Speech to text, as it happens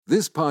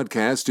This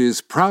podcast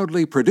is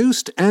proudly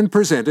produced and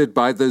presented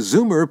by the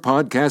Zoomer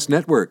Podcast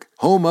Network,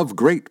 home of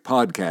great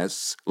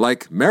podcasts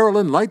like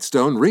Marilyn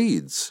Lightstone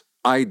Reads,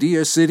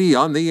 Idea City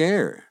on the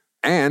Air,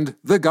 and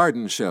The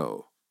Garden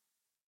Show.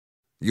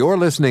 You're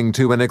listening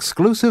to an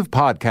exclusive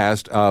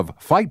podcast of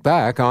Fight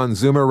Back on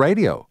Zoomer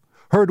Radio,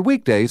 heard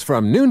weekdays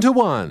from noon to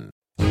 1.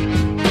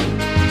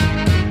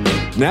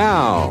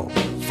 Now,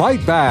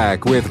 Fight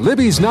Back with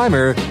Libby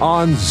Znaimer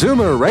on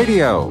Zoomer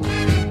Radio.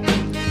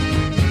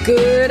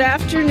 Good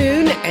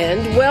afternoon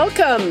and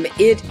welcome.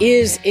 It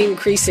is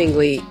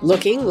increasingly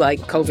looking like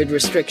COVID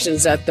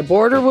restrictions at the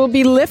border will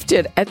be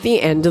lifted at the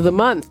end of the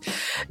month.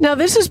 Now,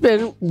 this has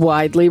been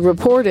widely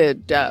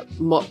reported.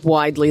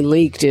 Widely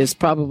leaked is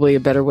probably a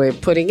better way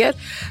of putting it.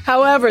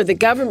 However, the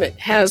government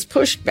has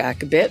pushed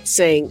back a bit,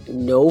 saying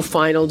no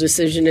final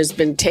decision has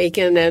been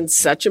taken and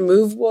such a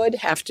move would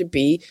have to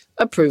be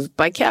approved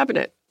by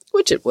cabinet,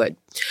 which it would.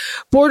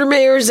 Border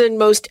mayors and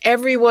most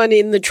everyone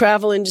in the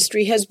travel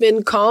industry has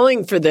been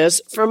calling for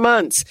this for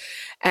months.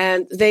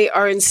 And they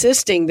are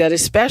insisting that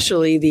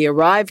especially the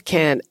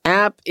ArriveCan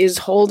app is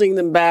holding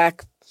them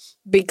back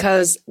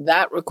because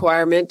that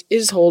requirement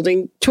is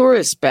holding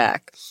tourists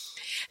back.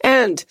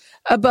 And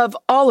above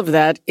all of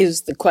that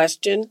is the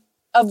question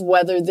of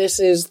whether this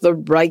is the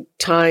right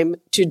time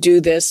to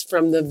do this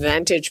from the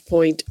vantage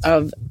point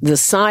of the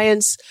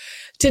science.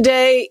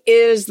 Today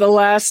is the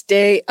last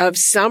day of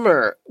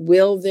summer.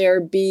 Will there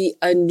be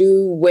a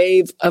new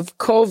wave of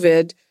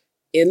COVID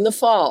in the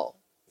fall?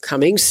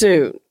 Coming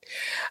soon.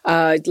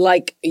 I'd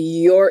like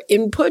your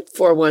input,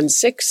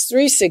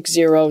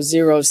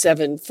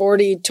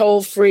 416-360-0740,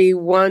 toll free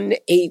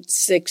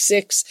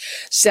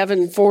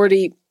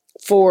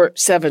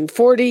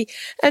 1-866-740-4740.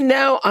 And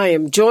now I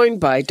am joined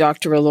by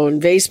Dr.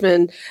 Alon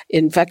Vaisman,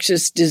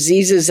 infectious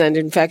diseases and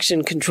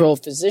infection control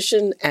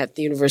physician at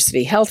the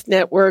University Health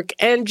Network,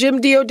 and Jim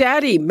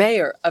Diodati,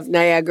 mayor of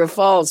Niagara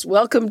Falls.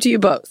 Welcome to you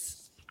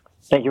both.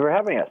 Thank you for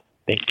having us.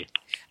 Thank you.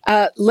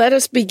 Let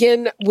us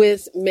begin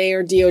with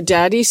Mayor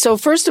Diodati. So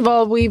first of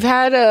all, we've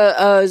had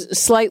a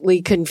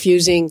slightly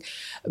confusing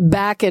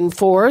back and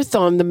forth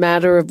on the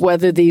matter of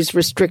whether these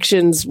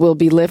restrictions will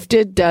be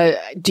lifted.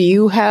 Do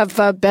you have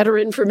better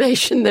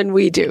information than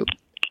we do?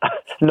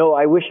 No,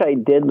 I wish I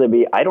did,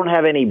 Libby. I don't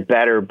have any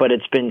better, but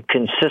it's been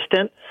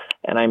consistent,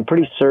 and I'm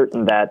pretty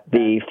certain that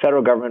the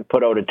federal government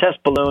put out a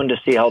test balloon to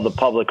see how the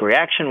public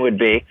reaction would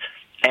be,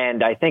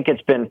 and I think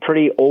it's been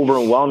pretty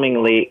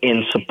overwhelmingly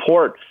in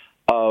support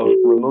of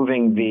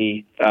removing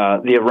the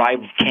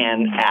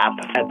ArriveCan app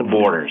at the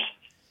borders.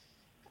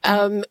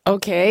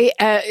 Okay.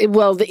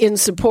 Well, in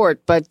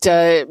support, but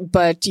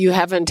you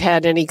haven't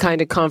had any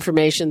kind of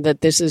confirmation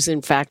that this is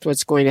in fact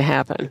what's going to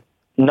happen.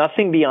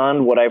 Nothing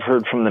beyond what I've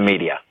heard from the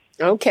media.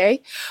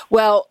 Okay.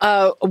 Well,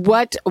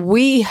 what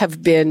we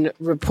have been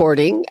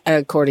reporting,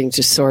 according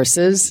to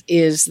sources,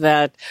 is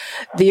that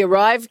the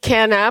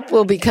ArriveCan app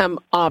will become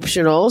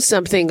optional,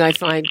 something I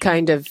find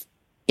kind of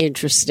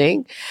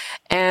interesting,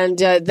 and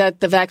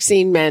that the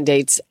vaccine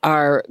mandates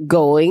are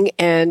going.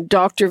 And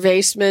Dr.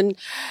 Vaisman,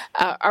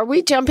 are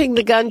we jumping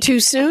the gun too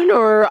soon,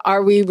 or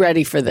are we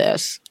ready for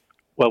this?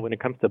 Well, when it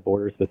comes to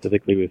borders,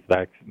 specifically with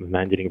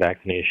mandating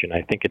vaccination,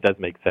 I think it does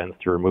make sense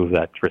to remove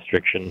that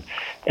restriction.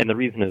 And the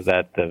reason is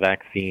that the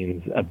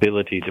vaccine's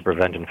ability to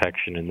prevent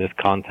infection in this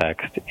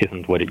context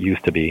isn't what it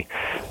used to be.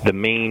 The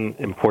main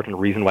important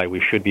reason why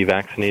we should be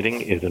vaccinating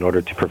is in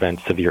order to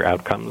prevent severe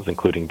outcomes,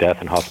 including death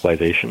and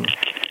hospitalization.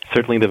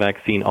 Certainly the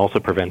vaccine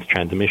also prevents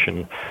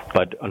transmission,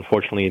 but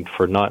unfortunately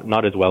for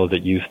not as well as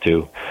it used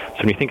to. So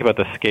when you think about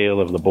the scale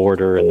of the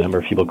border and the number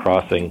of people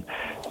crossing,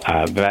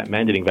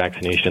 mandating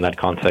vaccination in that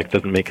context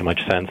doesn't make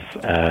much sense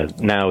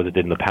now as it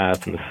did in the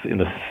past,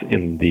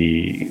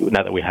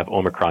 now that we have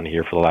Omicron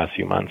here for the last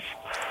few months.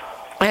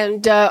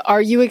 And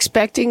are you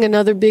expecting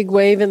another big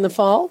wave in the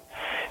fall?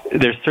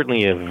 There's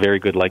certainly a very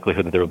good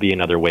likelihood that there will be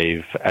another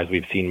wave, as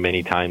we've seen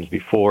many times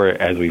before,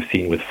 as we've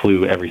seen with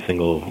flu every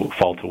single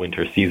fall to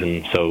winter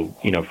season. So,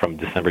 from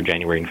December,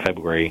 January, and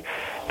February.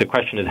 The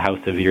question is how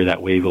severe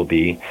that wave will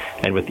be.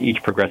 And with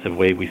each progressive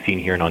wave we've seen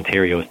here in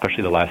Ontario,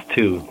 especially the last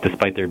two,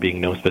 despite there being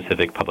no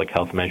specific public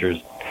health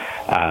measures,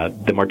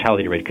 the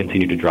mortality rate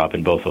continued to drop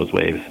in both those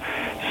waves.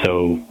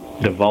 So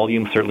the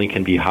volume certainly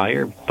can be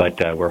higher, but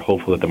we're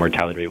hopeful that the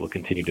mortality rate will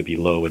continue to be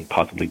low and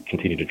possibly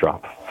continue to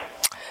drop.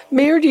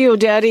 Mayor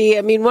Diodati,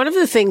 I mean, one of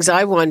the things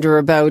I wonder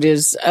about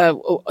is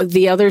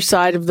the other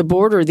side of the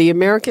border. The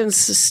Americans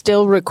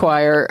still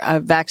require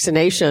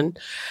vaccination,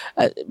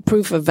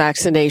 proof of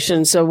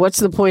vaccination. So what's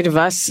the point of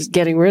us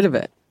getting rid of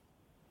it?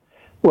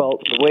 Well,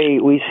 the way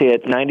we see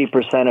it,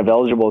 90% of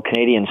eligible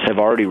Canadians have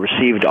already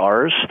received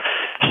ours.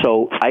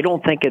 So I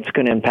don't think it's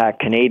going to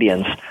impact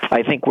Canadians.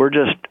 I think we're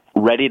just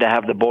ready to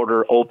have the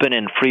border open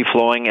and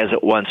free-flowing as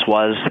it once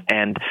was.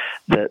 And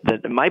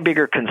my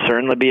bigger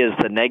concern, Libby, is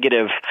the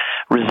negative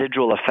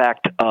residual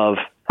effect of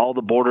all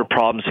the border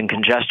problems and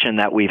congestion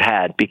that we've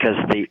had, because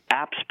the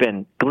app's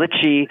been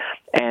glitchy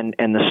and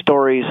the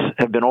stories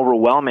have been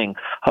overwhelming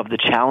of the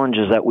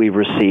challenges that we've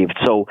received.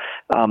 So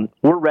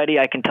we're ready.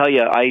 I can tell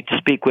you, I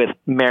speak with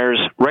mayors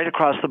right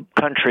across the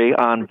country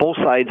on both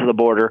sides of the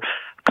border,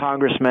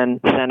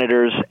 congressmen,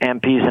 senators,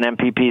 MPs, and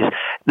MPPs.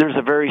 There's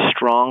a very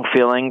strong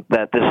feeling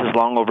that this is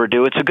long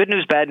overdue. It's a good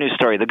news, bad news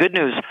story. The good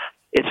news,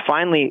 it's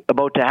finally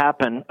about to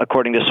happen,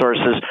 according to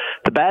sources.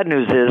 The bad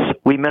news is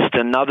we missed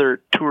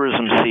another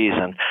tourism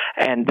season,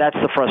 and that's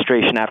the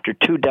frustration. After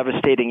 2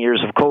 devastating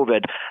years of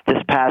COVID,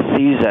 this past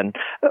season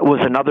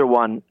was another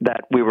one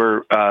that we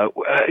were,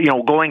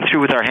 going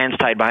through with our hands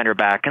tied behind our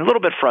back, and a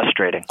little bit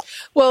frustrating.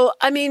 Well,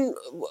 I mean,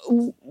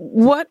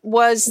 what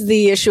was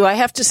the issue? I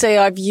have to say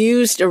I've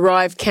used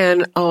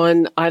ArriveCan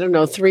on,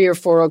 3 or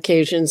 4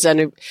 occasions,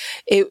 and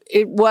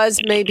it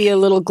was maybe a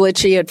little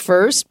glitchy at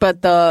first,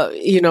 but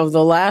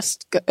the last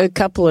a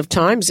couple of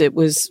times it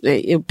was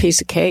a piece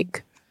of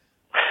cake.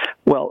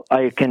 Well,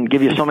 I can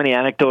give you so many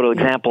anecdotal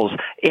examples.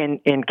 In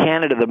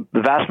Canada,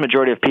 the vast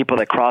majority of people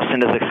that cross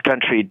into this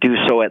country do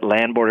so at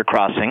land border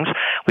crossings.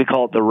 We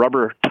call it the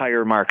rubber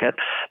tire market.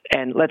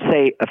 And let's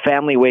say a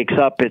family wakes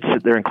up,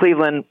 they're in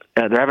Cleveland,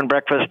 they're having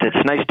breakfast, it's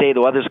a nice day,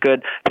 the weather's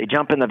good, they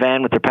jump in the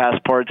van with their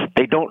passports,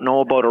 they don't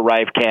know about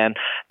ArriveCan,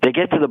 they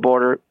get to the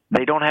border,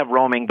 they don't have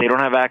roaming, they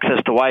don't have access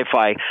to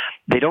Wi-Fi,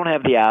 they don't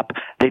have the app,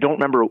 they don't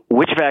remember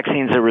which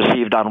vaccines they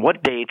received on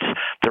what dates,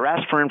 they're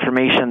asked for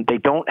information, they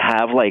don't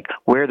have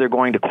where they're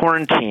going to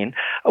quarantine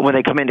when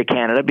they come into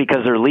Canada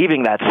because they're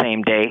leaving that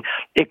same day.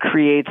 It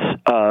creates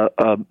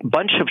a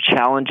bunch of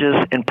challenges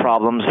and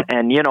problems,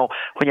 and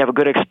when you have a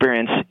good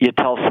experience, you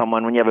tell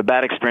someone. When you have a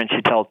bad experience,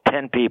 you tell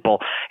 10 people,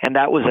 and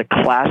that was a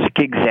classic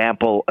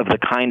example of the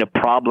kind of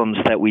problems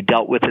that we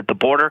dealt with at the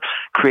border,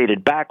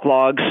 created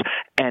backlogs,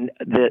 and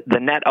the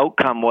net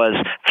outcome was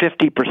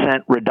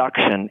 50%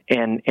 reduction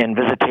in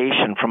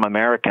visitation from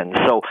Americans.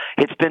 So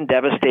it's been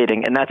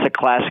devastating, and that's a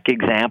classic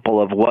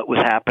example of what was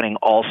happening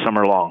all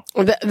summer long.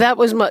 That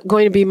was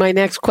going to be my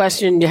next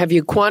question. Have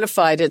you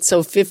quantified it?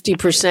 So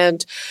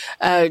 50%,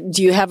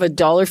 do you have a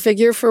dollar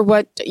figure for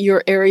what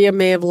your area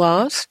may have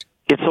lost?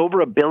 It's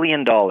over $1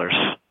 billion.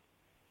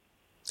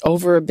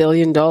 Over $1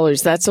 billion.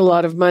 That's a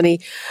lot of money.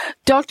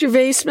 Dr.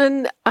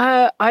 Vaisman,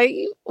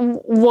 I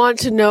want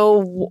to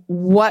know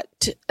what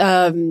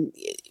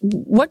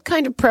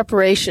kind of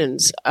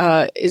preparations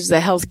is the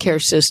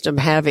healthcare system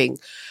having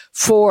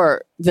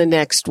for the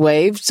next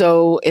wave.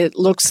 So it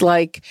looks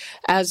like,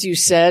 as you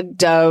said,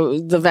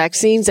 the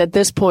vaccines at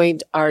this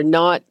point are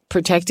not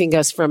protecting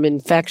us from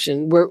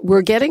infection.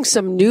 We're getting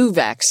some new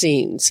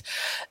vaccines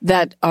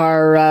that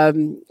are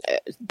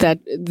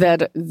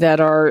that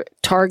are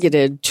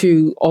targeted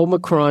to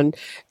Omicron.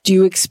 Do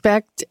you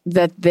expect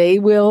that they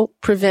will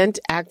prevent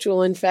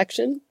actual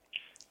infection?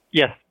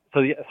 Yes. So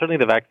certainly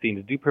the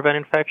vaccines do prevent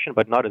infection,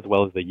 but not as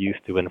well as they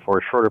used to, and for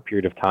a shorter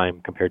period of time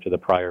compared to the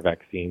prior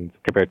vaccines,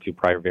 compared to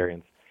prior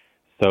variants.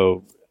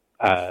 So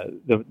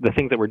the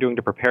things that we're doing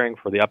to preparing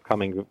for the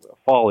upcoming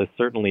fall is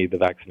certainly the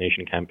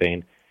vaccination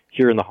campaign.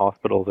 Here in the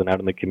hospitals and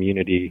out in the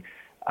community,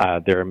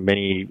 there are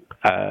many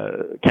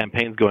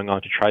campaigns going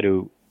on to try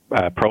to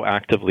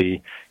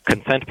proactively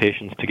consent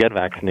patients to get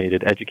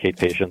vaccinated, educate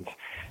patients.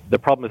 The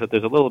problem is that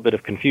there's a little bit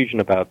of confusion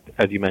about,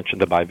 as you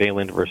mentioned, the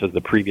bivalent versus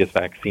the previous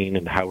vaccine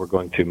and how we're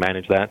going to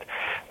manage that.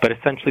 But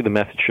essentially the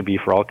message should be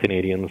for all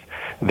Canadians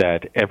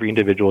that every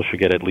individual should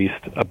get at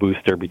least a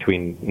booster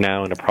between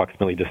now and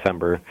approximately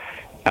December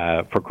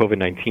for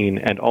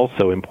COVID-19, and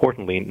also,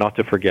 importantly, not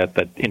to forget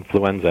that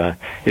influenza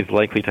is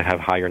likely to have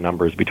higher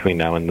numbers between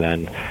now and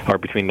then, or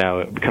between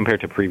now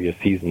compared to previous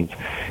seasons.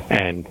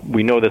 And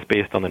we know this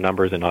based on the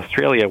numbers in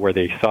Australia, where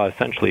they saw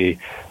essentially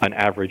an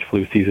average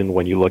flu season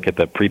when you look at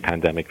the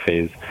pre-pandemic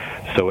phase.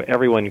 So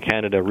everyone in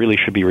Canada really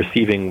should be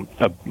receiving,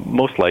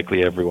 most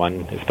likely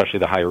everyone, especially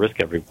the higher risk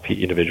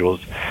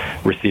individuals,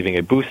 receiving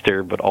a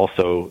booster, but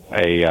also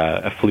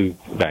a flu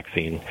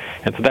vaccine.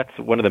 And so that's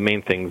one of the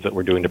main things that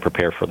we're doing to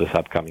prepare for this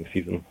upcoming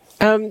season.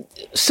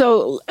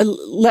 So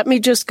let me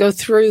just go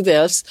through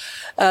this.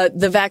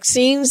 The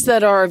vaccines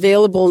that are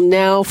available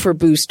now for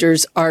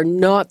boosters are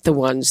not the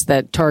ones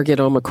that target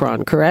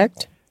Omicron,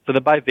 correct? So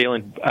the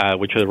bivalent,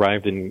 which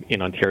arrived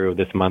in Ontario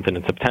this month and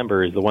in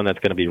September, is the one that's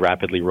going to be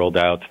rapidly rolled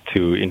out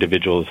to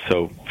individuals.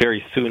 So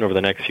very soon, over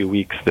the next few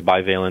weeks, the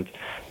bivalent,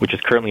 which is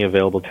currently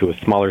available to a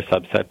smaller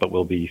subset but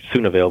will be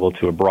soon available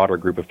to a broader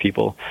group of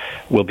people,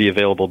 will be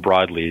available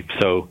broadly.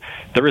 So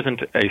there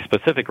isn't a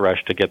specific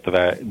rush to get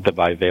the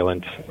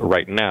bivalent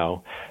right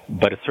now,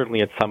 but it's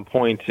certainly at some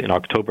point in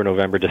October,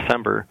 November,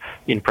 December,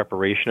 in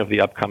preparation of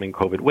the upcoming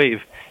COVID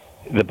wave,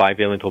 the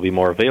bivalent will be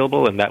more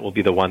available, and that will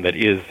be the one that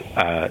is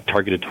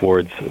targeted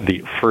towards the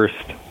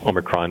first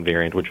Omicron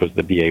variant, which was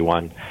the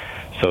BA1.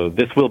 So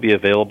this will be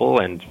available,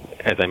 and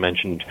as I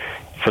mentioned,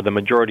 for the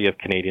majority of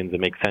Canadians, it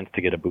makes sense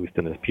to get a boost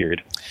in this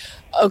period.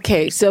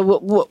 Okay, so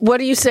what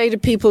do you say to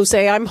people who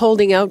say, I'm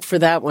holding out for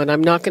that one,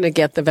 I'm not going to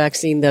get the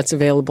vaccine that's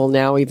available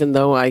now, even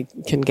though I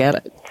can get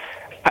it?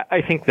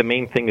 I think the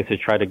main thing is to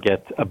try to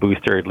get a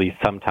booster at least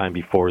sometime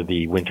before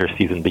the winter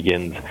season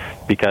begins,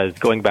 because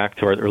going back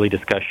to our early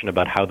discussion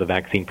about how the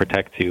vaccine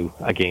protects you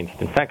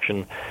against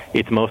infection,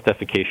 it's most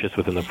efficacious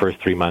within the first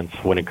 3 months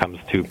when it comes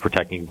to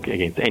protecting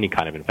against any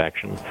kind of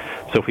infection.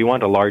 So if we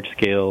want a large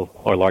scale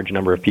or large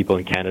number of people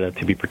in Canada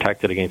to be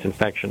protected against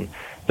infection,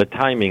 the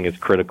timing is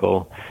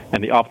critical,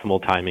 and the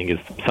optimal timing is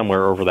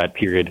somewhere over that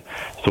period.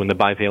 So when the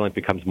bivalent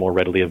becomes more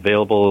readily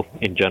available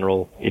in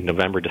general in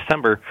November,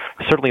 December,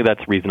 certainly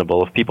that's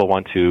reasonable. If people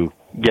want to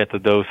get the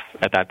dose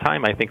at that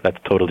time, I think that's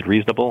totally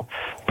reasonable,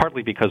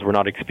 partly because we're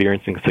not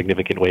experiencing a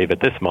significant wave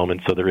at this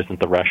moment, so there isn't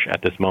the rush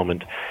at this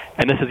moment.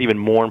 And this is even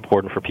more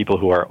important for people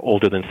who are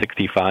older than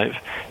 65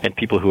 and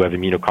people who have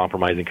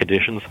immunocompromising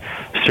conditions.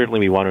 Certainly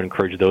we want to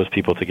encourage those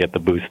people to get the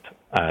boost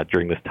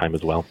during this time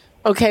as well.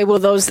 Okay, well,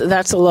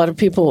 that's a lot of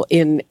people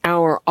in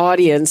our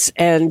audience.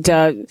 And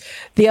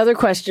the other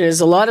question is,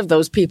 a lot of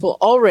those people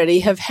already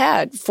have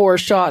had 4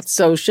 shots.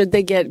 So should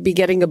they be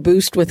getting a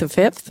boost with a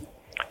 5th?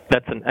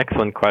 That's an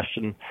excellent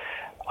question.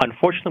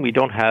 Unfortunately, we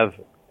don't have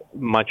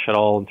much at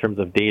all in terms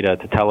of data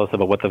to tell us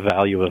about what the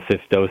value of a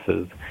 5th dose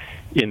is.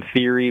 In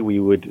theory, we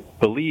would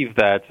believe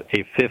that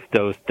a 5th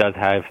dose does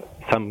have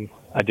some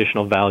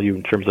additional value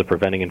in terms of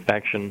preventing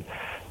infection.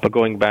 But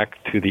going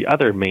back to the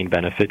other main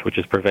benefit, which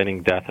is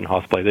preventing death and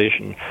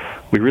hospitalization,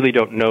 we really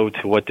don't know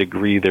to what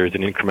degree there's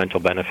an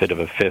incremental benefit of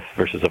a 5th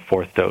versus a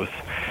 4th dose.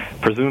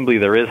 Presumably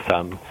there is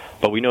some,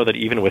 but we know that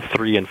even with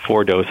 3 and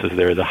 4 doses,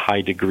 there is a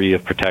high degree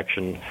of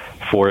protection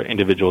for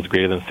individuals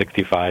greater than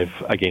 65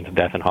 against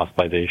death and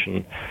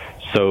hospitalization.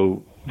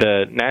 So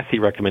the NACI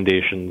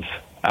recommendations,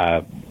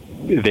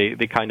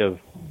 they kind of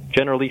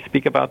generally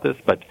speak about this,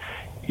 but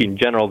in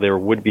general, there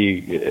would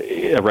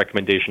be a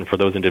recommendation for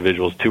those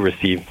individuals to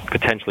receive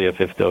potentially a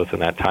 5th dose in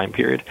that time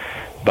period.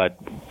 But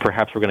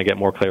perhaps we're going to get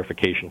more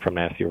clarification from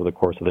NACI over the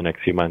course of the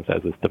next few months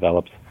as this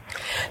develops.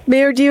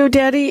 Mayor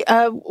Diodati,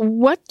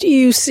 what do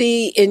you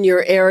see in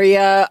your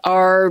area?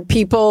 Are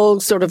people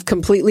sort of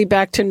completely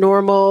back to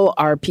normal?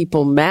 Are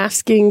people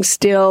masking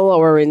still,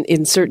 or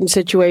in certain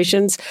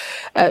situations?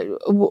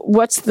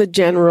 What's the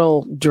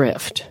general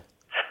drift?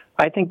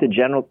 I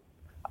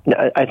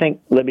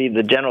think, Libby,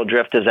 the general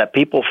drift is that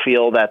people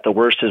feel that the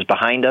worst is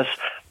behind us.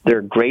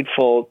 They're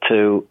grateful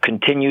to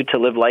continue to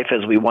live life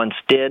as we once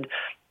did.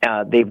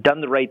 They've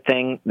done the right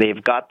thing. They've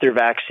got their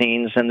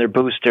vaccines and their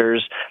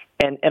boosters.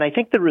 And I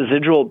think the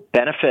residual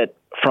benefit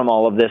from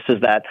all of this is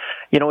that,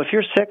 if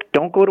you're sick,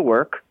 don't go to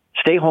work.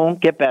 Stay home,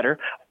 get better,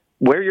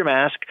 wear your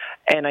mask.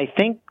 And I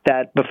think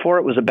that before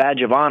it was a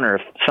badge of honor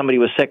if somebody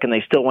was sick and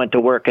they still went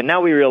to work. And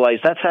now we realize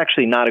that's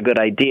actually not a good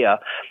idea.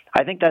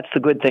 I think that's the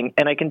good thing.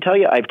 And I can tell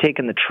you, I've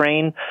taken the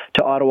train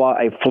to Ottawa.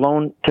 I've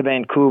flown to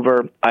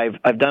Vancouver.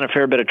 I've done a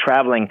fair bit of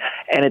traveling.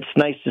 And it's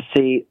nice to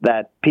see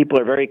that people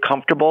are very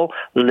comfortable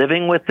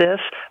living with this.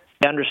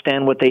 They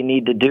understand what they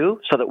need to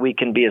do so that we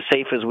can be as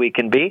safe as we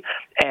can be.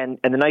 And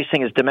the nice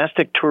thing is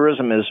domestic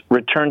tourism has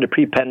returned to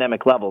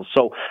pre-pandemic levels.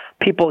 So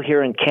people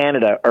here in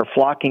Canada are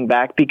flocking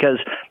back because,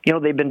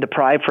 they've been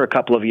deprived for a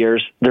couple of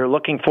years. They're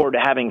looking forward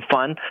to having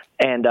fun.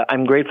 And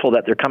I'm grateful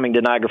that they're coming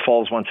to Niagara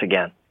Falls once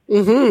again.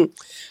 Mm-hmm.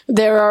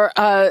 There are,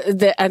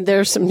 and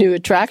there's some new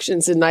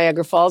attractions in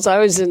Niagara Falls. I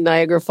was in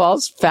Niagara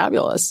Falls.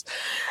 Fabulous.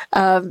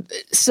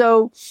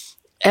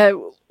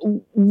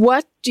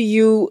 What do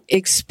you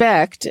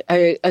expect,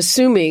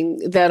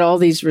 assuming that all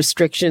these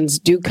restrictions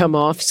do come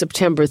off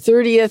September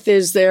 30th?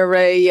 Is there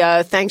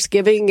a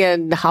Thanksgiving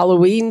and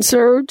Halloween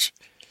surge?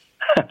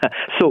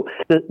 So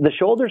the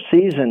shoulder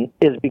season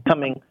is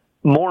becoming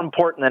more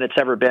important than it's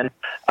ever been.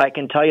 I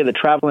can tell you the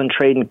travel and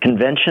trade and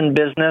convention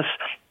business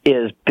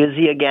is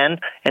busy again.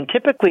 And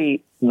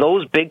typically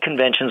those big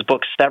conventions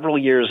book several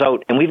years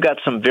out. And we've got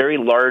some very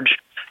large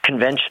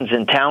conventions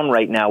in town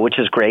right now, which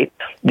is great.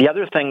 The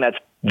other thing that's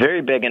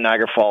very big in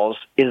Niagara Falls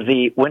is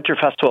the Winter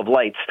Festival of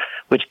Lights,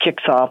 which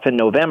kicks off in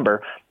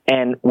November.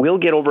 And we'll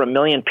get over 1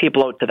 million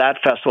people out to that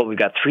festival. We've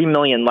got 3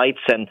 million lights,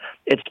 and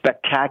it's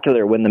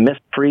spectacular when the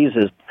mist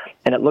freezes,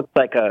 and it looks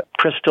like a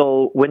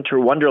crystal winter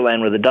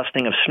wonderland with a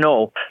dusting of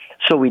snow.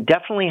 So we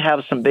definitely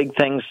have some big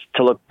things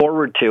to look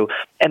forward to.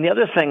 And the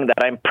other thing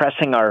that I'm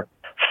pressing our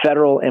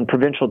federal and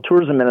provincial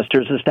tourism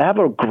ministers is to have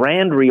a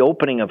grand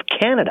reopening of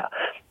Canada.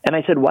 And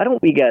I said, why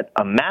don't we get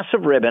a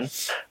massive ribbon?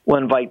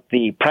 We'll invite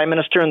the Prime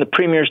Minister and the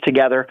Premiers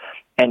together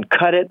and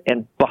cut it,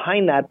 and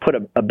behind that put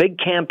a big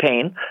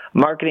campaign,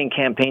 marketing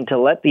campaign, to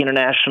let the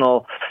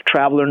international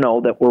traveler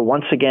know that we're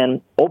once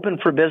again open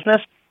for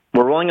business.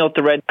 We're rolling out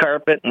the red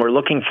carpet, and we're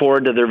looking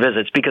forward to their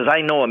visits, because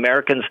I know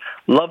Americans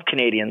love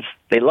Canadians.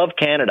 They love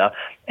Canada,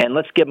 and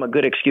let's give them a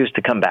good excuse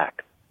to come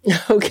back.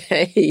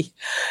 Okay.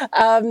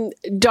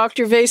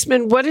 Dr.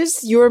 Vaisman, what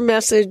is your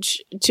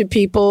message to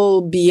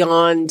people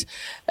beyond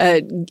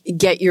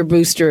get your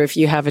booster if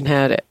you haven't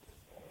had it?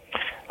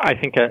 I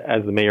think,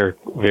 as the mayor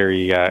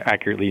very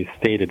accurately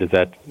stated, is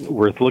that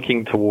we're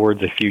looking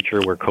towards a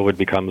future where COVID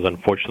becomes,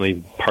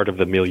 unfortunately, part of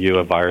the milieu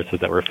of viruses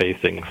that we're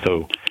facing.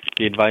 So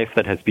the advice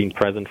that has been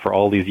present for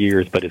all these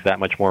years, but is that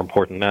much more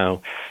important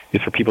now,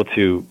 is for people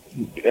to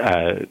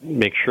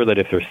make sure that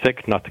if they're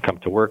sick, not to come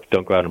to work,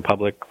 don't go out in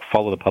public,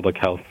 follow the public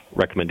health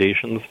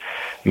recommendations.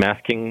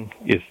 Masking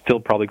is still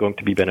probably going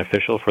to be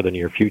beneficial for the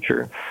near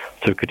future,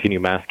 so continue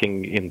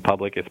masking in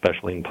public,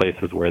 especially in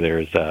places where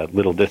there's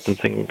little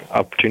distancing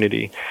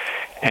opportunity,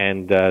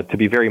 and to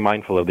be very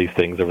mindful of these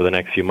things over the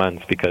next few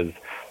months, because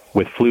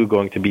with flu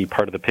going to be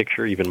part of the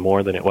picture even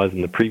more than it was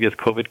in the previous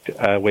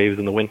COVID waves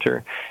in the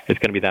winter, it's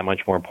going to be that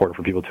much more important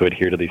for people to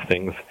adhere to these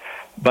things.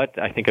 But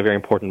I think a very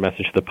important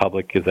message to the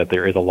public is that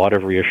there is a lot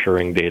of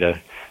reassuring data,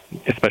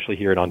 especially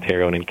here in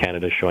Ontario and in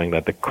Canada, showing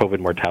that the COVID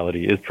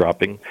mortality is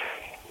dropping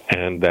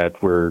and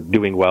that we're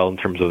doing well in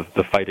terms of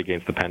the fight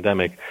against the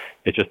pandemic.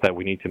 It's just that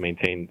we need to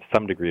maintain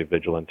some degree of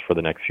vigilance for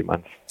the next few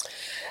months.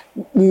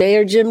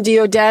 Mayor Jim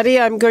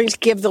Diodati, I'm going to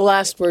give the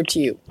last word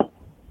to you.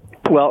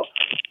 Well,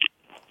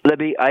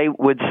 Libby, I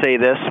would say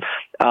this.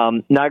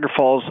 Niagara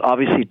Falls,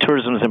 obviously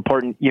tourism is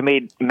important. You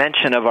made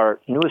mention of our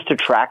newest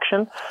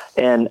attraction,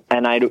 and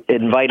I'd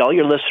invite all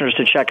your listeners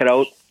to check it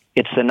out.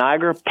 It's the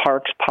Niagara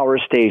Parks Power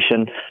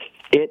Station.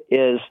 It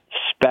is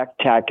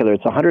spectacular.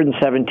 It's a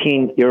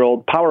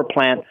 117-year-old power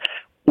plant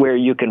where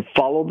you can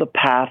follow the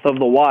path of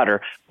the water,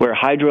 where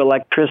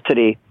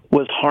hydroelectricity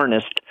was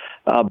harnessed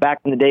back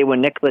in the day when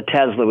Nikola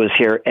Tesla was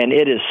here, and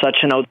it is such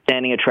an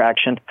outstanding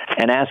attraction.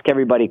 And ask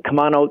everybody, come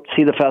on out,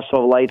 see the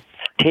Festival of Lights,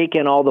 take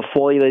in all the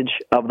foliage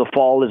of the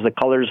fall as the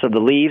colors of the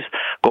leaves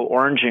go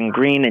orange and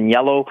green and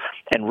yellow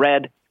and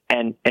red,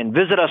 and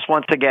visit us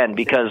once again,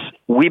 because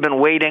we've been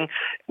waiting.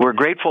 We're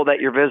grateful that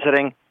you're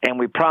visiting, and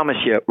we promise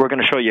you we're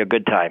going to show you a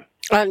good time.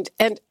 And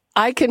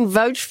I can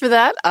vouch for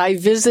that. I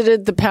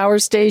visited the power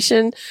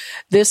station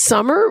this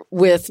summer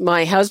with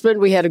my husband.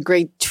 We had a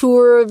great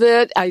tour of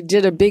it. I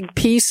did a big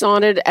piece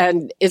on it,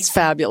 and it's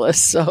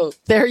fabulous. So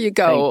there you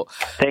go.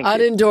 Thank An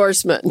you.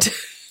 endorsement.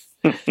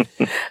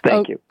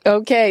 Thank you.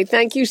 Okay.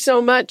 Thank you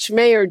so much,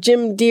 Mayor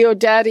Jim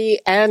Diodati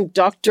and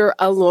Dr.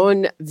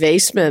 Alon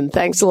Vaisman.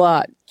 Thanks a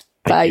lot.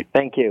 Bye.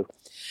 Thank you.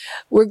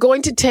 We're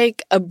going to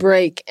take a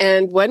break.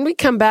 And when we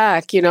come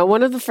back,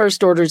 one of the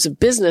first orders of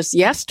business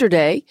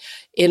yesterday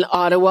in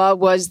Ottawa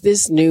was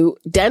this new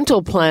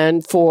dental plan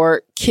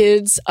for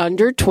kids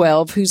under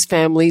 12 whose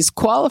families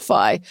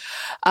qualify.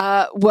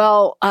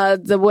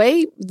 The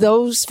way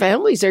those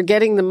families are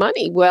getting the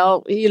money,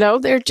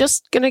 they're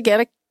just going to get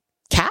a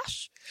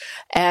cash.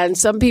 And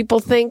some people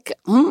think,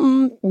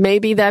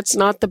 maybe that's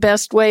not the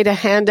best way to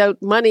hand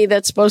out money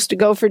that's supposed to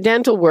go for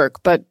dental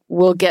work. But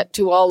we'll get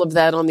to all of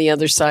that on the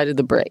other side of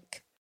the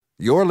break.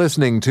 You're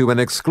listening to an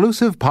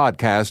exclusive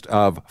podcast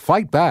of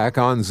Fight Back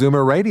on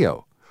Zoomer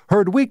Radio.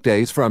 Heard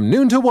weekdays from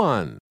noon to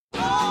 1.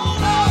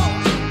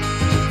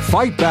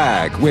 Fight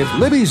Back with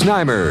Libby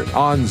Znaimer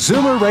on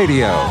Zoomer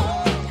Radio.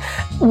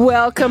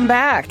 Welcome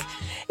back.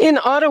 In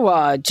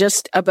Ottawa,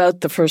 just about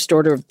the first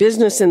order of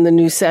business in the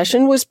new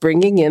session was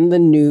bringing in the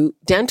new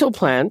dental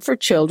plan for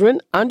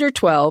children under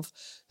 12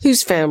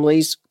 whose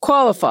families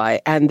qualify,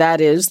 and that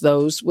is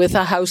those with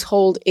a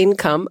household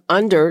income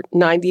under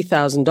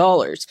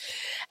 $90,000.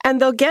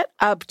 And they'll get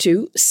up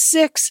to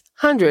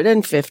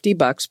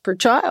 $650 per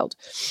child.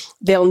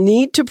 They'll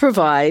need to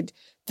provide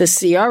the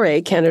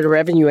CRA, Canada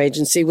Revenue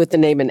Agency, with the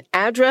name and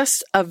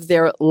address of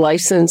their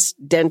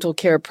licensed dental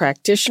care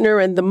practitioner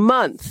and the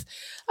month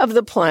of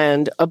the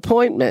planned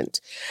appointment.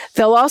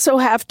 They'll also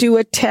have to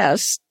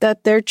attest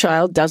that their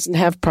child doesn't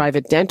have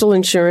private dental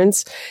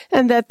insurance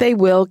and that they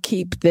will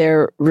keep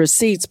their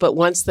receipts. But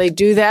once they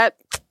do that,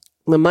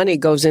 the money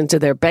goes into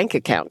their bank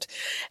account.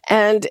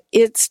 And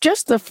it's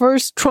just the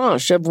first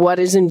tranche of what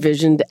is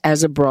envisioned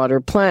as a broader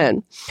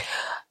plan.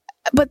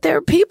 But there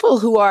are people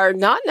who are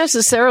not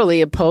necessarily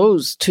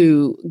opposed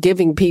to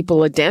giving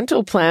people a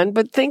dental plan,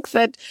 but think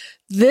that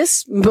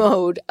this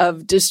mode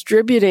of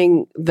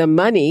distributing the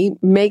money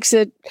makes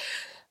it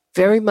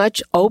very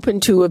much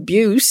open to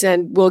abuse.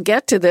 And we'll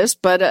get to this,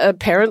 but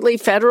apparently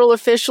federal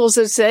officials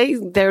say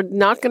they're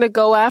not going to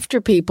go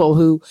after people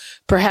who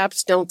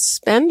perhaps don't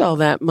spend all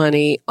that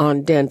money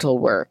on dental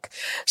work.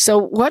 So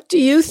what do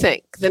you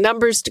think? The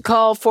numbers to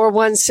call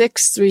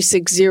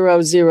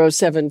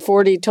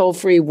 416-360-0740, toll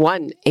free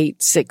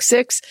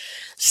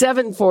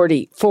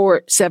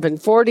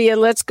 1-866-740-4740. And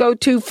let's go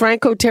to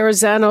Franco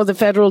Terrazzano, the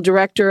federal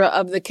director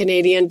of the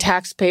Canadian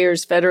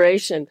Taxpayers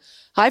Federation.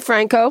 Hi,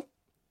 Franco.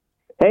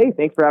 Hey,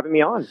 thanks for having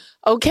me on.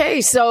 Okay,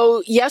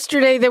 so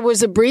yesterday there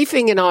was a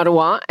briefing in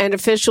Ottawa, and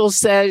officials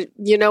said,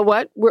 you know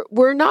what,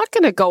 we're not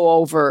going to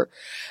go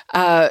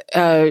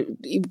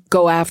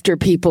after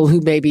people who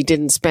maybe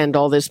didn't spend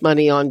all this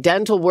money on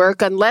dental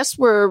work unless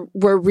we're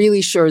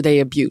really sure they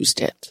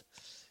abused it.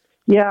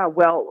 Yeah,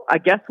 well, I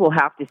guess we'll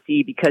have to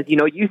see because,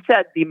 you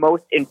said the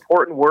most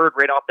important word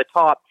right off the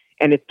top,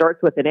 and it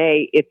starts with an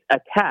A, it's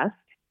a test.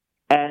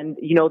 And,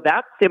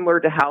 that's similar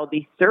to how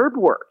the CERB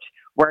worked,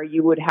 where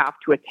you would have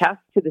to attest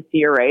to the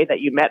CRA that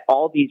you met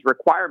all these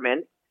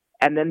requirements,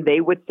 and then they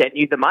would send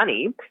you the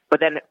money. But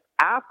then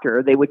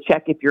after, they would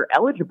check if you're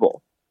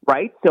eligible,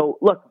 right? So,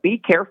 look, be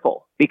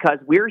careful, because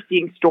we're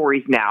seeing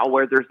stories now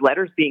where there's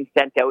letters being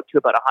sent out to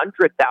about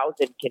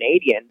 100,000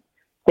 Canadians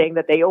saying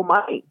that they owe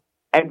money.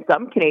 And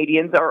some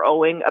Canadians are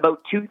owing about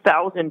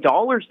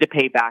 $2,000 to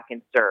pay back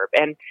in CERB.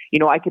 And,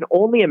 I can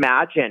only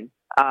imagine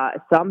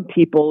some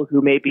people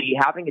who may be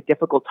having a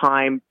difficult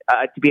time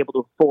to be able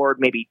to afford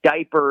maybe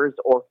diapers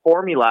or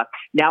formula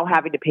now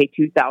having to pay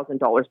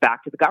 $2,000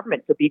 back to the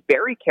government. So be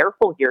very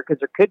careful here because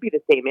there could be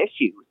the same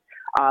issues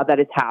that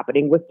is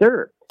happening with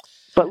CERB.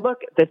 But look,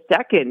 the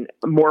second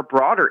more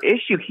broader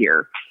issue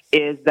here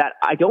is that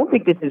I don't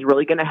think this is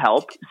really going to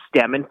help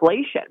stem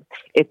inflation.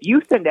 If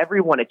you send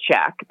everyone a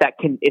check that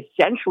can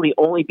essentially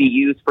only be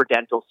used for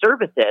dental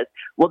services,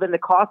 well, then the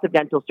cost of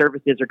dental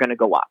services are going to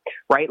go up,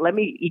 right? Let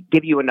me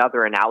give you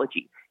another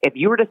analogy. If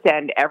you were to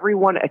send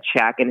everyone a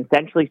check and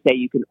essentially say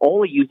you can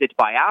only use it to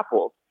buy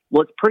apples,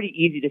 well, it's pretty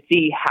easy to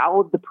see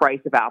how the price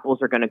of apples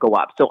are going to go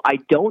up. So I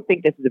don't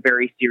think this is a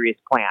very serious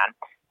plan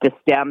to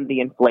stem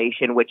the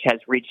inflation, which has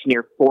reached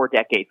near 4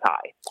 decades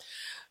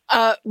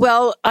high.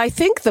 Well, I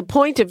think the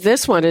point of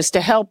this one is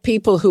to help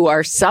people who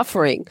are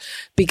suffering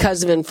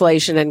because of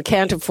inflation and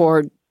can't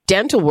afford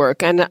dental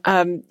work. And,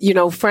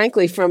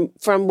 frankly, from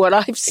what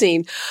I've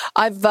seen,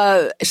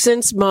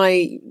 since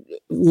my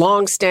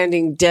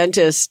longstanding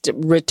dentist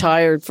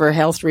retired for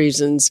health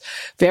reasons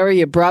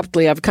very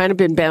abruptly, I've kind of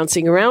been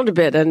bouncing around a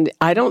bit. And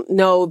I don't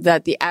know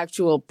that the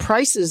actual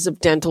prices of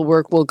dental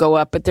work will go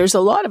up, but there's a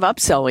lot of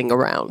upselling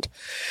around.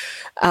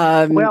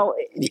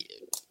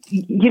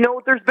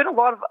 There's been a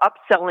lot of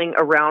upselling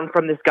around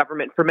from this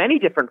government for many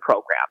different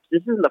programs.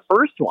 This isn't the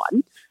first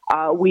one.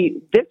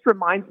 This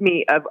reminds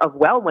me of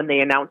when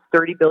they announced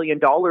 $30 billion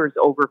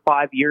over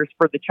 5 years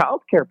for the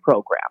child care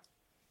program,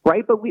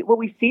 right? But what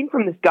we've seen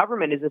from this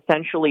government is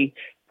essentially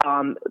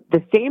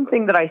the same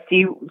thing that I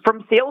see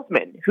from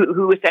salesmen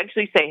who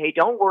essentially say, hey,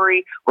 don't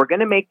worry, we're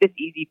going to make this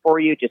easy for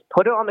you. Just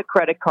put it on the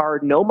credit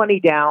card, no money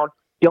down.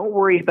 Don't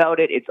worry about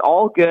it. It's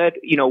all good.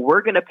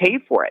 We're going to pay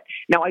for it.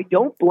 Now, I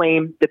don't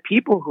blame the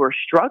people who are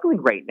struggling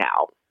right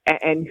now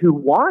and who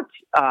want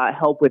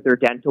help with their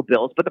dental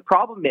bills. But the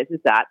problem is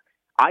that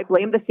I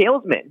blame the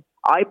salesmen.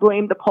 I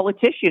blame the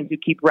politicians who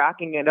keep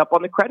racking it up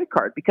on the credit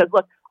card. Because,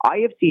 look, I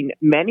have seen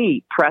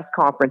many press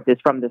conferences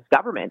from this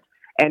government,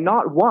 and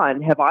not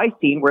one have I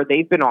seen where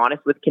they've been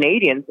honest with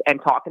Canadians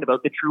and talking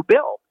about the true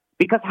bill.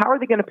 Because how are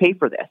they going to pay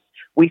for this?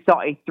 We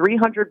saw a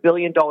 $300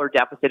 billion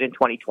deficit in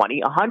 2020,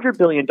 a $100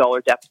 billion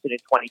deficit in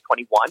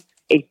 2021,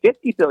 a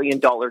 $50 billion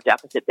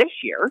deficit this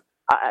year.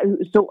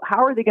 So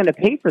how are they going to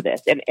pay for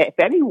this? And if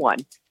anyone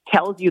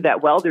tells you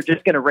that, well, they're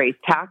just going to raise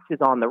taxes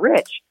on the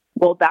rich,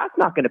 well, that's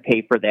not going to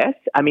pay for this.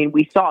 I mean,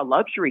 we saw a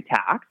luxury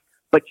tax,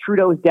 but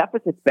Trudeau's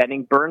deficit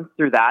spending burns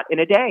through that in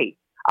a day.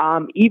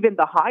 Even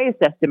the highest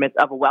estimates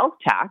of a wealth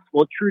tax,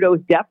 well,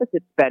 Trudeau's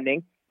deficit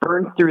spending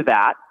burns through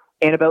that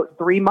in about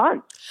 3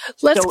 months.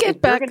 Let's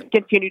get back. We're going to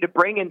continue to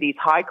bring in these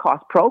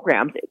high-cost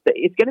programs.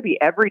 It's going to be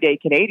everyday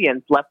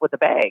Canadians left with a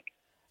bag.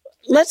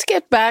 Let's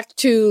get back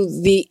to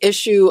the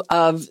issue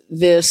of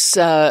this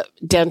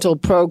dental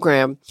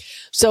program.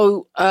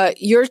 So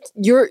you're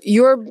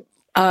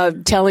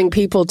telling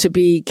people to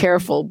be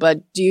careful,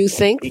 but do you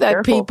think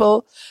that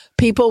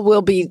people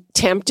will be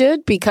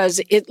tempted? Because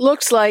it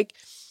looks like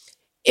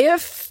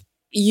if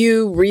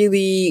you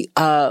really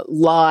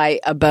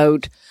lie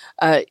about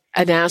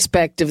an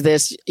aspect of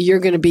this, you're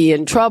going to be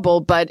in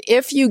trouble. But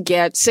if you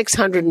get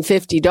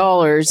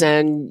 $650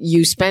 and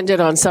you spend it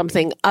on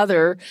something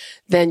other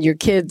than your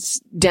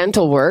kids'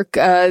 dental work,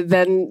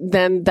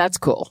 then that's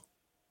cool.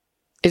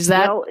 Is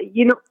that? Well,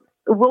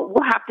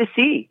 we'll have to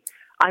see.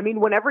 I mean,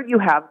 whenever you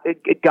have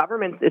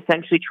governments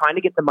essentially trying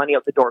to get the money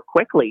out the door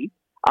quickly,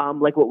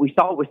 like what we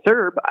saw with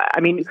CERB, I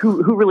mean,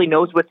 who really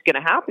knows what's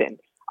going to happen?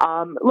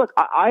 Look,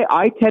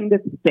 I tend to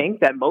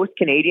think that most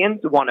Canadians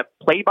want to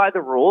play by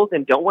the rules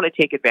and don't want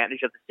to take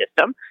advantage of the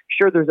system.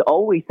 Sure, there's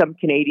always some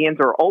Canadians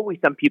or always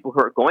some people who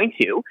are going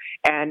to,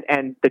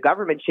 and the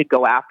government should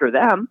go after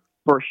them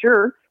for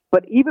sure.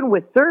 But even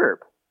with CERB,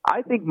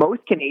 I think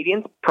most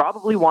Canadians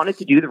probably wanted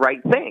to do the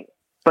right thing.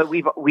 But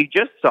we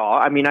just saw,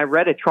 I mean, I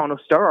read a Toronto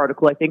Star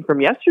article, I think from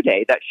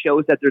yesterday, that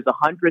shows that there's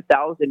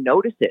 100,000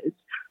 notices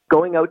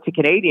going out to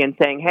Canadians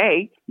saying,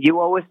 hey,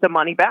 you owe us some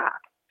money back.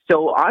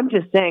 So I'm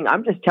just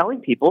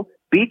telling people,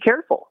 be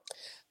careful.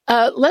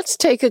 Let's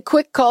take a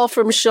quick call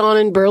from Sean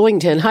in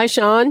Burlington. Hi,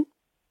 Sean.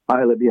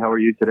 Hi, Libby. How are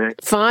you today?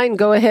 Fine.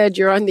 Go ahead.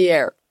 You're on the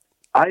air.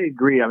 I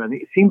agree. I mean,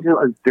 it seems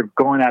like they're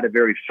going at it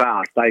very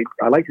fast. I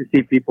like to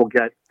see people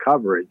get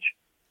coverage,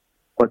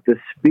 but the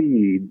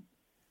speed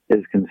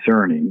is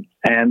concerning.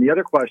 And the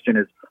other question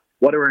is,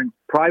 what are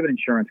private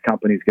insurance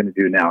companies going to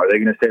do now? Are they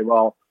going to say,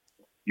 well,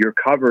 you're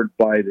covered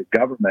by the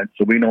government,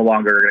 so we no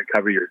longer are going to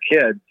cover your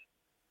kids,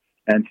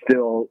 and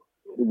still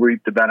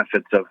reap the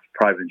benefits of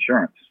private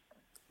insurance?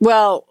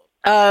 Well,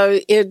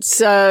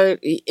 There's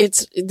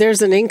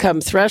an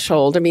income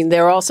threshold. I mean,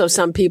 there are also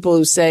some people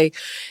who say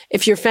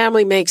if your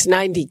family makes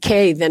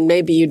 $90K, then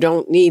maybe you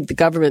don't need the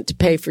government to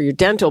pay for your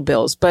dental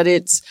bills. But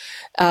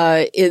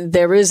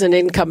there is an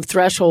income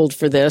threshold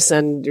for this,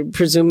 and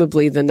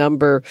presumably the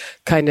number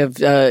kind of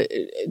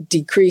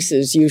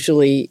decreases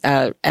usually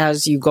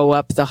as you go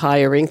up the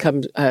higher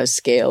income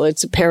scale.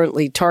 It's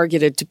apparently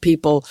targeted to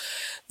people.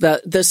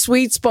 The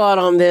sweet spot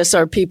on this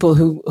are people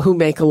who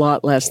make a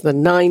lot less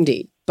than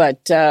 90.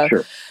 But,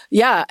 sure.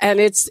 Yeah, and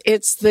it's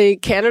the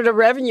Canada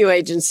Revenue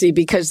Agency,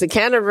 because the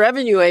Canada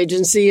Revenue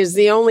Agency is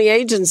the only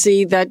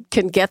agency that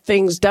can get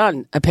things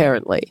done,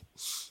 apparently.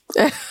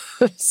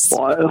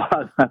 Well,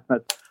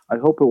 I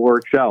hope it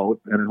works out,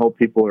 and I hope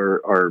people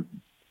are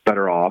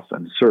better off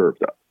and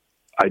served.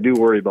 I do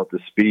worry about the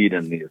speed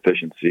and the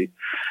efficiency.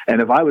 And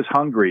if I was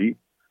hungry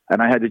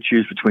and I had to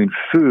choose between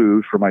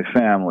food for my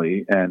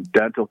family and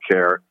dental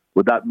care,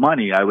 with that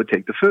money, I would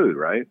take the food,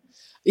 right?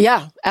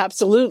 Yeah,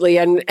 absolutely.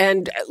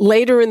 And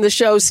later in the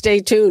show, stay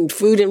tuned.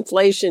 Food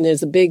inflation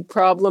is a big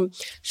problem.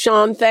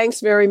 Sean,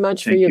 thanks very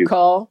much for your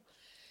call.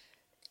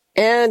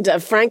 And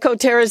Franco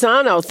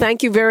Terrazzano,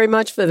 thank you very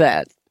much for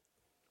that.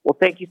 Well,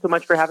 thank you so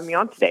much for having me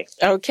on today.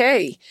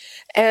 Okay.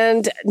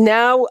 And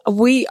now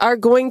we are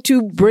going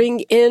to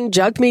bring in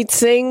Jagmeet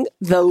Singh,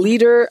 the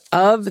leader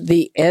of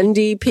the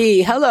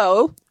NDP.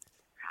 Hello.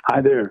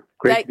 Hi there.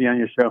 Great to be on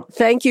your show.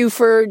 Thank you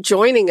for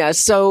joining us.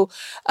 So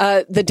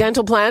the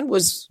dental plan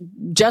was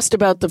just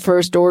about the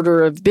first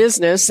order of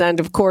business.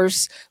 And of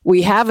course,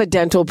 we have a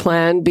dental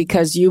plan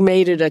because you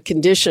made it a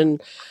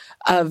condition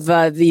of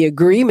the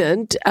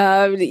agreement.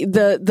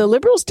 The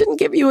Liberals didn't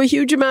give you a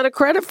huge amount of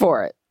credit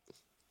for it.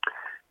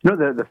 You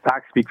know, the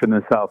facts speak for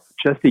themselves.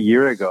 Just a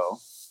year ago,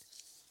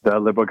 the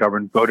Liberal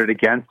government voted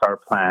against our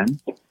plan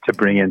to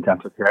bring in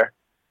dental care.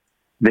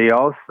 We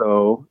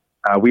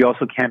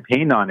also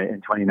campaigned on it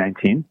in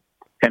 2019.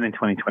 And in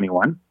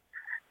 2021.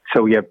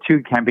 So we have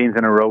two campaigns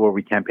in a row where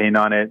we campaigned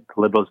on it.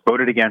 The Liberals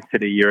voted against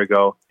it a year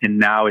ago, and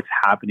now it's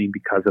happening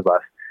because of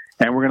us.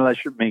 And we're going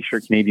to make sure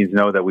Canadians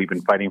know that we've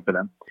been fighting for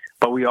them.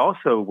 But we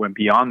also went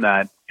beyond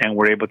that, and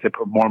we're able to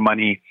put more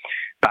money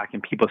back in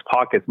people's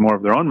pockets, more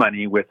of their own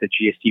money, with the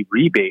GST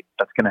rebate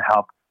that's going to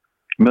help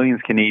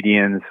millions of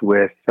Canadians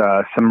with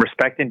some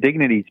respect and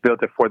dignity to be able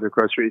to afford their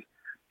groceries.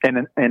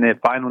 And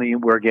finally,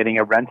 we're getting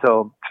a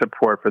rental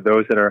support for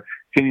those that are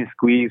feeling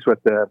squeezed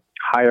with the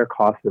higher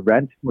cost of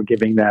rent. We're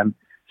giving them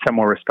some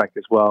more respect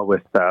as well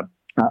with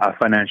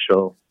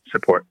financial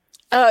support.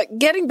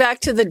 Getting back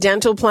to the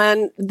dental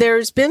plan,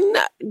 there's been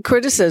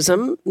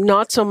criticism,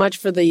 not so much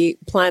for the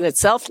plan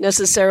itself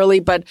necessarily,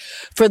 but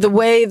for the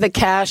way the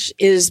cash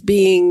is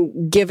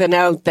being given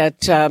out,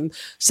 that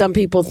some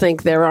people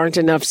think there aren't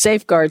enough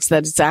safeguards,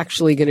 that it's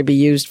actually going to be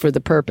used for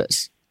the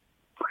purpose.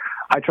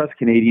 I trust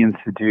Canadians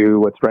to do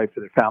what's right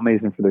for their families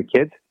and for their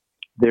kids.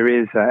 There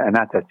is an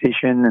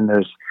attestation and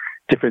there's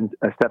different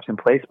steps in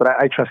place, but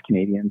I trust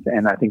Canadians,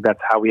 and I think that's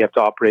how we have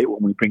to operate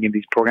when we bring in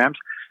these programs.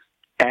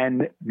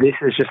 And this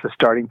is just a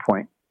starting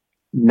point.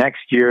 Next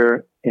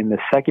year, in the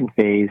second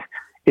phase,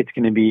 it's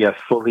going to be a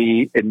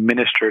fully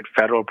administered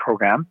federal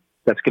program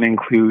that's going to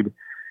include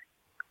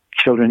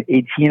children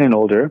 18 and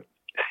older,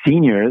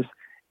 seniors,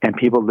 and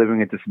people living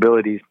with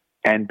disabilities.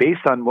 And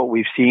based on what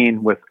we've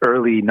seen with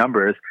early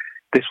numbers,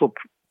 this will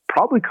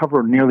probably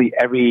cover nearly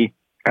every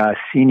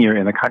senior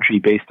in the country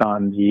based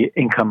on the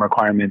income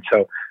requirements.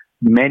 So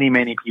many,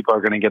 many people are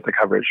going to get the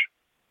coverage.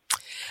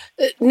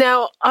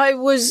 Now, I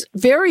was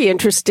very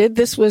interested.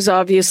 This was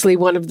obviously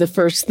one of the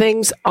first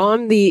things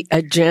on the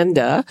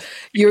agenda.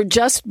 You're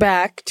just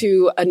back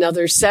to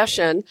another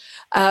session.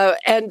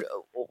 And,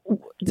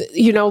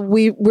 you know,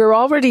 we're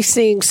already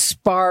seeing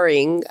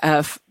sparring.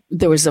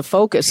 There was a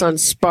focus on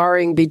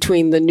sparring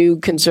between the new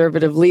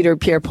Conservative leader,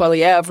 Pierre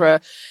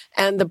Poilievre,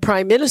 and the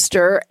Prime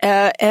Minister.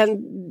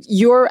 And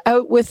you're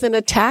out with an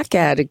attack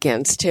ad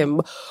against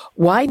him.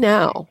 Why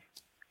now?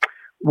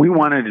 We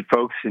wanted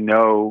folks to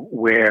know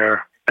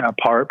where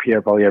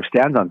Pierre Poilievre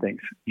stands on things.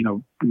 You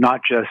know,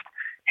 not just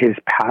his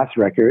past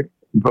record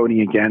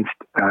voting against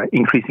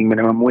increasing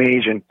minimum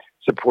wage and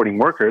supporting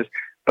workers,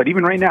 but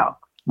even right now,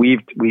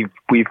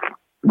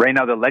 right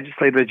now the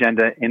legislative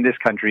agenda in this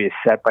country is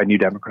set by New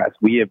Democrats.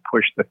 We have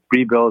pushed the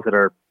 3 bills that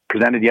are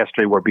presented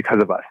yesterday were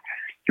because of us.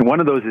 And one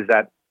of those is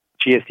that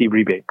GST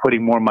rebate,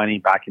 putting more of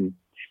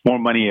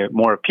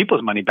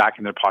people's money back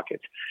in their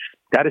pockets.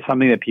 That is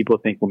something that people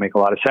think will make a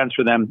lot of sense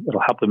for them.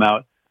 It'll help them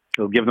out.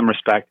 It'll give them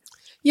respect.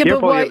 Yeah, Pierre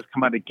but Poilievre has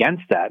come out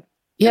against that.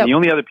 Yep. And the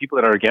only other people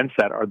that are against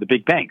that are the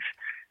big banks.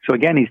 So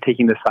again, he's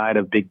taking the side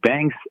of big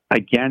banks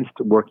against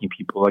working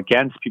people,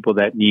 against people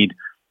that need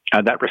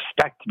that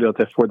respect to be able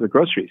to afford their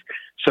groceries.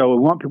 So we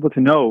want people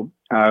to know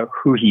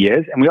who he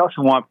is. And we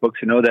also want folks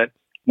to know that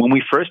when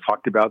we first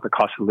talked about the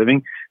cost of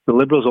living, the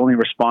Liberals' only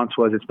response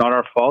was, it's not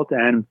our fault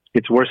and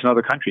it's worse in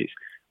other countries.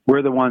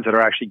 We're the ones that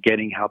are actually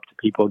getting help to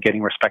people,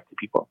 getting respect to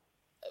people.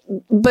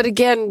 But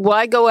again,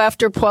 why go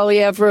after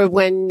Poilievre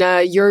when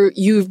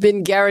you've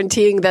been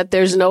guaranteeing that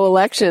there's no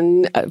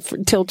election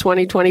till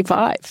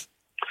 2025?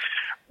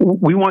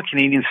 We want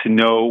Canadians to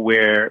know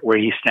where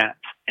he stands,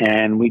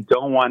 and we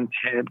don't want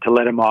him to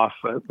let him off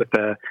with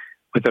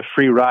a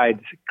free ride,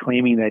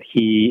 claiming that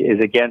he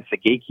is against the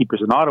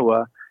gatekeepers in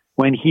Ottawa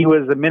when he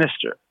was a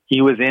minister.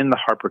 He was in the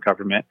Harper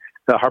government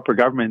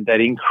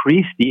that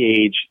increased the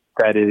age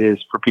that it is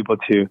for people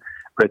to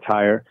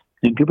retire,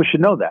 and people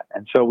should know that.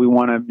 And so we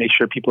want to make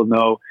sure people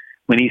know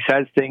when he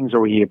says things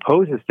or when he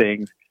opposes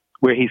things,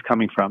 where he's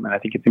coming from. And I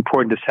think it's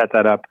important to set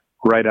that up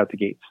right out the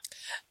gates.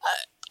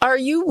 Are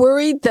you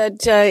worried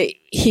that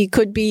he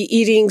could be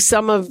eating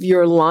some of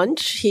your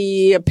lunch?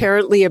 He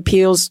apparently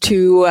appeals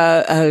to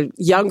a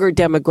younger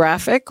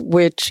demographic,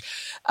 which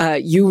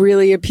you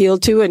really appeal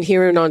to. And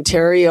here in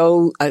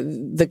Ontario,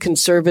 the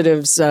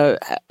Conservatives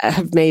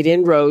have made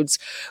inroads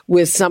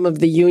with some of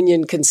the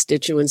union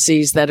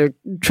constituencies that are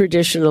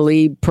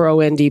traditionally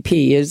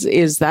pro-NDP.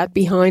 Is that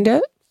behind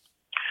it?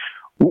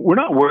 We're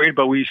not worried,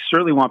 but we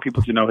certainly want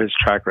people to know his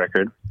track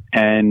record.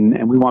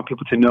 And we want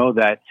people to know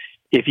that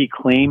if he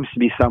claims to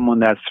be someone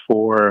that's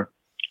for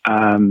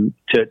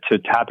to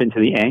tap into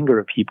the anger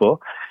of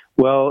people,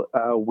 well,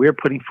 we're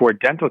putting forward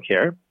dental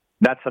care.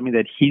 That's something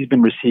that he's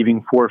been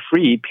receiving for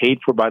free, paid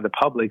for by the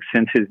public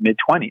since his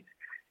mid-20s.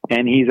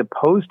 And he's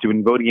opposed to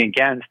and voting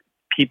against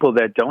people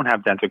that don't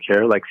have dental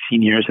care, like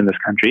seniors in this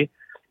country.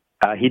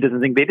 He doesn't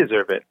think they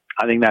deserve it.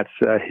 I think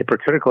that's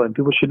hypocritical, and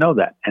people should know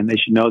that. And they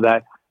should know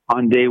that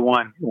on day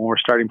one, when we're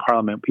starting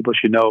Parliament, people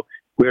should know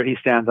where he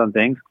stands on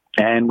things.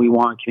 And we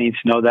want Canadians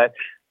to know that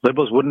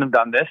Liberals wouldn't have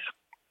done this.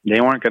 They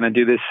weren't going to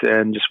do this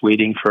and just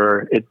waiting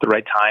for it the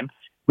right time.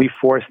 We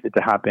forced it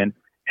to happen.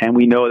 And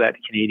we know that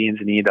Canadians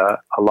need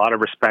a lot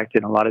of respect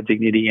and a lot of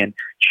dignity and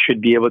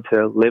should be able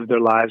to live their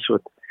lives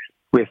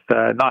with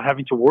not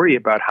having to worry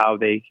about how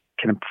they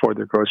can afford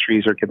their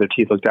groceries or get their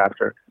teeth looked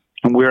after.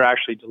 And we're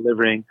actually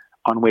delivering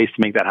on ways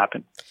to make that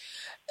happen.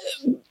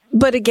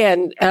 But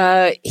again,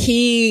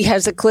 he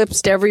has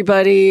eclipsed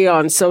everybody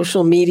on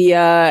social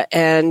media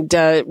and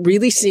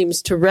really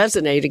seems to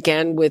resonate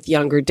again with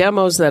younger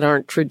demos that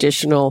aren't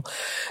traditional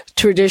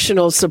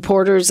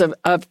supporters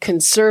of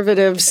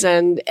conservatives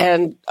and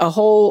a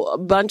whole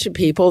bunch of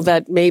people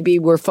that maybe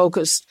were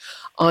focused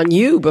on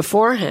you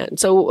beforehand.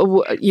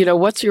 So,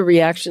 what's your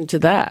reaction to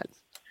that?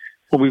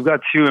 Well, we've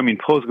got two.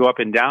 Polls go up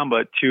and down,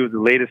 but two of the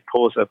latest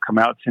polls have come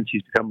out since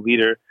he's become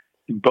leader.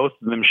 Both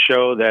of them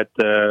show that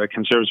the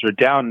Conservatives are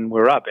down and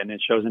we're up. And it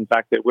shows, in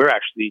fact, that we're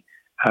actually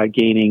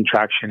gaining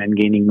traction and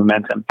gaining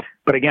momentum.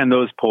 But again,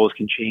 those polls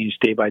can change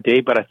day by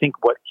day. But I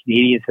think what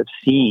Canadians have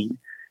seen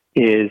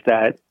is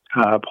that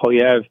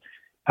Poilievre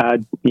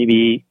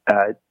maybe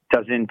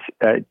doesn't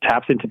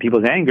taps into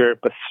people's anger,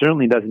 but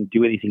certainly doesn't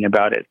do anything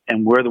about it.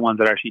 And we're the ones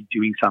that are actually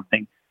doing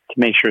something to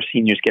make sure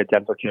seniors get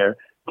dental care,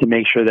 to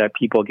make sure that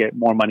people get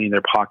more money in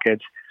their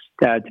pockets,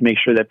 to make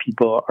sure that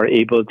people are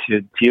able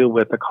to deal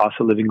with the cost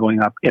of living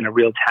going up in a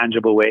real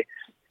tangible way.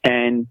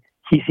 And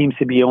he seems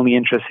to be only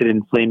interested in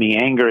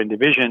inflaming anger and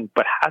division,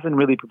 but hasn't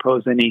really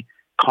proposed any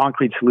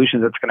concrete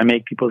solutions that's going to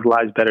make people's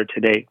lives better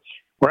today.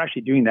 We're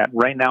actually doing that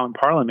right now in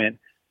Parliament.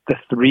 The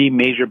three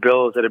major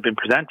bills that have been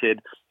presented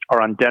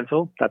are on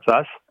dental, that's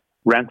us,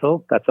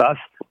 rental, that's us,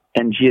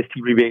 and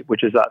GST rebate,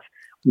 which is us.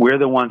 We're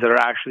the ones that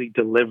are actually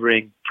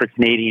delivering for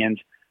Canadians,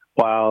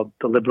 while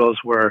the Liberals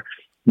were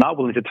not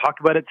willing to talk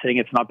about it, saying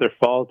it's not their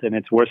fault and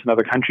it's worse in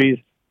other countries.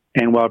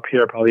 And while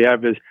Pierre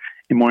Poilievre is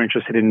more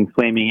interested in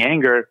inflaming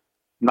anger,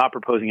 not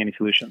proposing any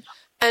solutions.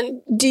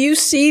 And do you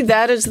see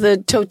that as the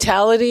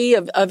totality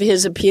of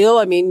his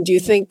appeal? Do you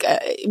think,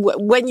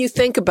 when you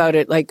think about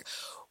it, like,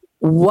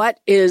 what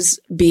is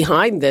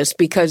behind this?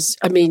 Because,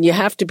 you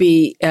have to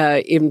be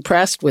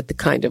impressed with the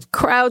kind of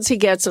crowds he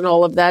gets and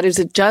all of that. Is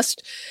it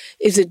just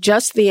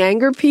the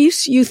anger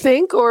piece, you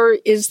think, or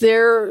is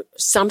there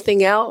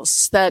something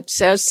else that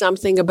says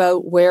something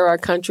about where our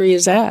country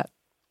is at?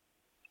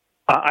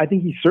 I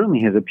think he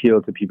certainly has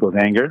appealed to people's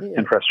anger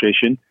and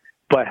frustration,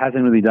 but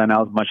hasn't really done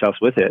much else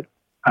with it.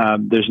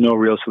 There's no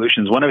real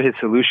solutions. One of his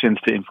solutions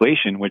to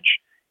inflation, which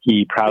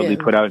he proudly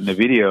put out in the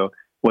video,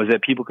 was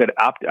that people could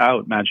opt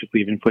out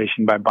magically of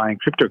inflation by buying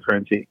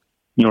cryptocurrency.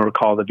 You'll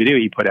recall the video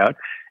he put out.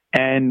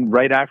 And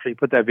right after he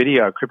put that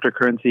video out,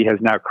 cryptocurrency has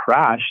now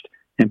crashed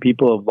and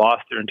people have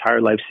lost their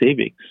entire life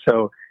savings.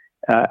 So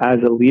as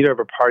a leader of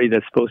a party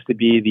that's supposed to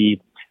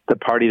be the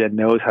party that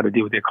knows how to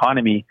deal with the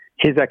economy,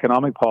 his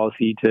economic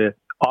policy to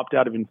opt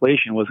out of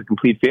inflation was a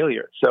complete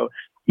failure. So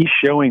he's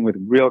showing with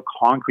real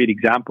concrete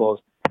examples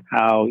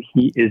how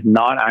he is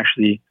not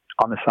actually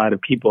on the side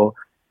of people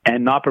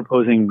and not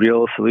proposing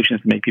real solutions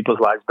to make people's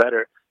lives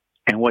better.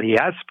 And what he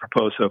has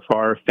proposed so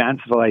far are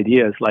fanciful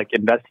ideas like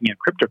investing in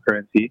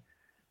cryptocurrency,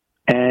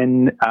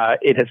 and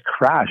it has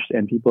crashed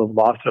and people have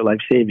lost their life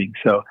savings.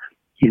 So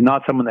he's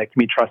not someone that can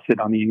be trusted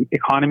on the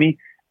economy,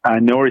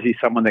 nor is he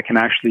someone that can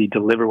actually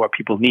deliver what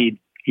people need.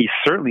 He's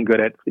certainly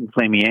good at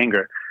inflaming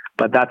anger,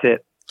 but that's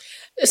it.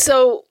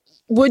 So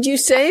Would you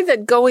say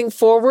that going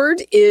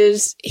forward,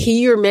 is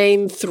he your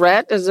main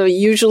threat? As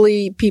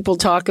usually people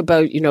talk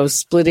about,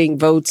 splitting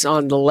votes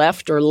on the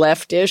left or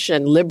leftish,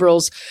 and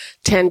liberals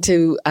tend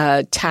to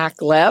tack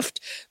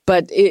left.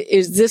 But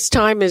is this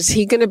time, is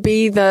he going to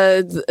be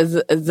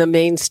the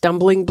main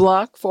stumbling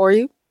block for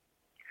you?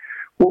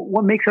 Well,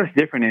 what makes us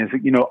different is,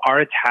 our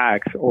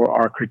attacks or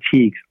our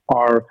critiques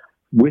are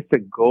with the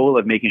goal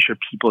of making sure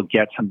people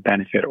get some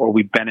benefit, or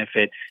we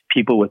benefit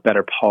people with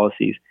better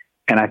policies.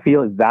 And I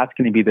feel that's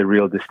going to be the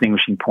real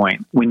distinguishing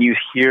point. When you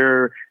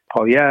hear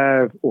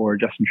Poilievre or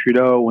Justin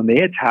Trudeau, when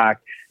they attack,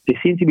 they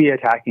seem to be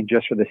attacking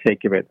just for the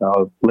sake of it.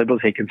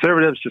 Liberals hate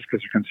conservatives just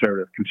because they're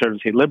conservative.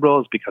 Conservatives hate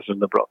liberals because they're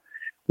liberal.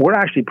 We're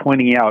actually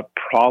pointing out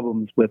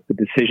problems with the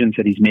decisions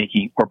that he's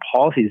making or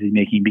policies he's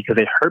making because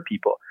they hurt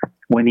people.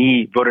 When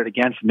he voted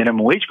against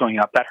minimum wage going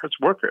up, that hurts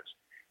workers.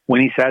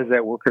 When he says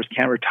that workers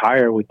can't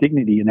retire with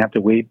dignity and have to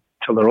wait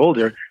till they're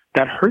older,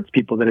 that hurts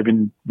people that have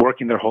been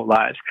working their whole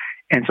lives.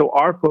 And so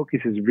our focus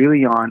is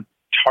really on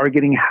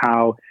targeting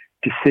how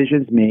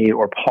decisions made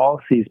or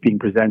policies being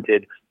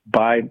presented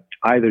by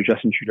either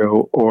Justin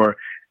Trudeau or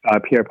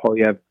Pierre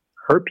Poilievre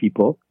hurt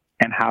people,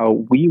 and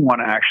how we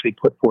want to actually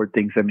put forward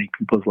things that make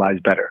people's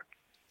lives better.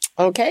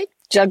 Okay.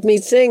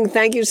 Jagmeet Singh,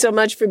 thank you so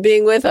much for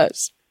being with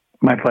us.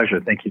 My pleasure.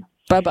 Thank you.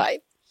 Bye-bye.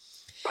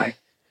 Bye.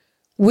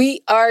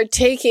 We are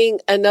taking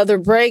another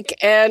break,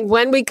 and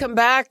when we come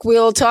back,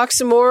 we'll talk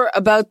some more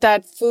about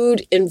that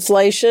food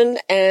inflation,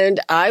 and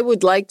I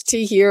would like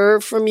to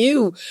hear from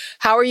you.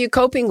 How are you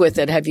coping with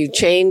it? Have you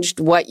changed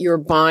what you're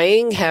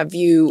buying? Have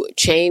you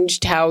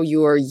changed how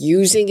you're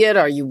using it?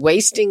 Are you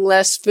wasting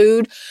less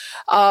food?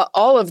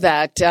 All of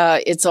that.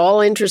 It's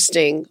all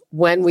interesting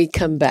when we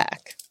come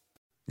back.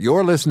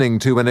 You're listening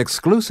to an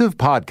exclusive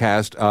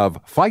podcast of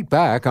Fight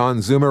Back on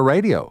Zoomer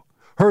Radio.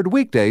 Heard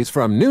weekdays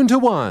from noon to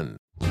 1.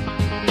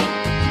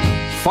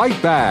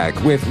 Fight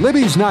Back with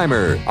Libby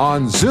Znaimer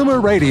on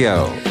Zoomer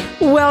Radio.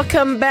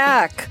 Welcome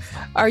back.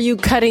 Are you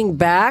cutting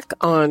back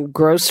on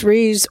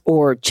groceries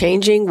or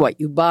changing what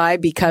you buy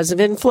because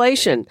of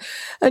inflation?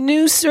 A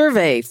new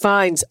survey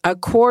finds a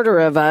quarter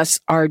of us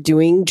are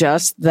doing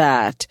just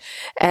that.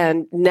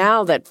 And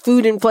now that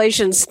food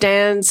inflation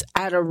stands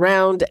at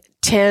around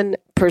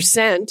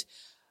 10%,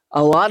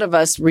 a lot of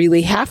us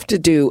really have to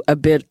do a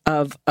bit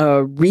of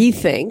a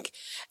rethink.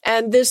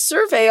 And this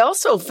survey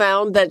also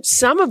found that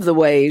some of the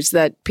ways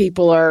that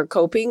people are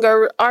coping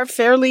are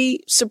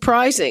fairly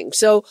surprising.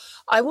 So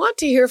I want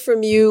to hear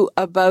from you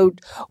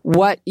about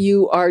what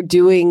you are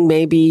doing,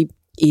 maybe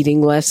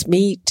eating less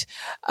meat,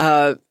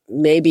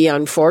 maybe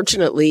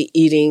unfortunately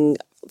eating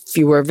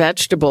fewer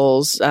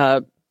vegetables,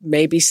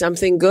 maybe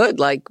something good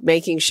like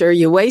making sure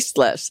you waste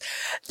less.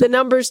 The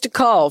numbers to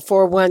call,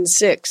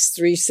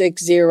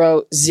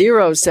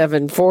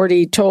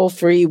 416-360-0740, toll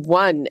free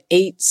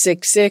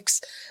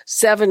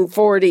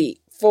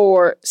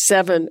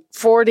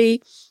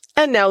 1-866-740-4740.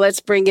 And now let's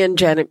bring in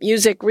Janet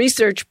Music,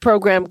 Research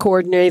Program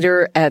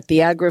Coordinator at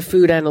the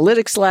Agri-Food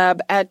Analytics Lab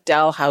at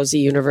Dalhousie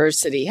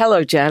University.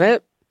 Hello,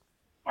 Janet.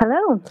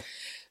 Hello.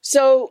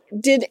 So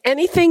did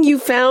anything you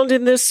found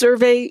in this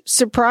survey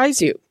surprise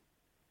you?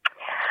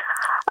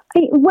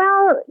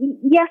 Well,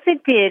 yes,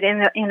 it did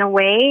in a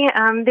way.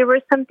 There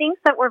were some things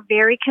that were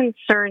very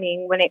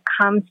concerning when it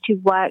comes to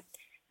what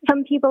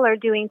some people are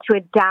doing to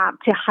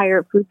adapt to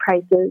higher food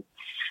prices.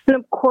 And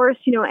of course,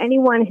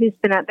 anyone who's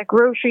been at the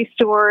grocery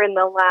store in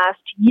the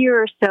last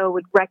year or so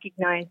would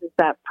recognize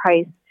that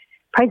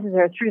prices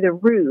are through the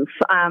roof.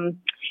 And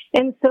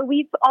so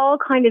we've all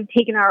kind of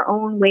taken our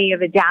own way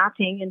of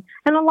adapting.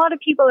 And a lot of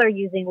people are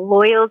using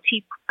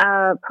loyalty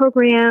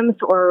programs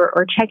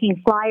or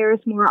checking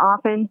flyers more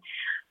often.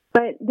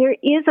 But there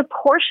is a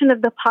portion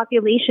of the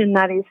population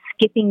that is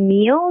skipping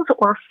meals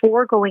or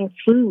foregoing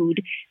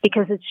food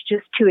because it's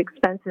just too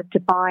expensive to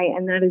buy,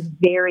 and that is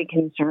very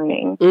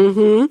concerning.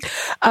 Mm-hmm.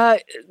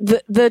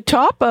 The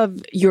top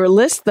of your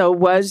list, though,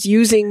 was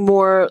using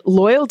more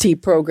loyalty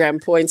program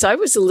points. I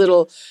was a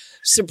little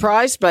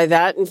surprised by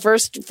that. And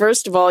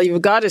first of all,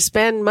 you've got to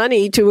spend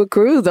money to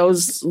accrue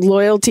those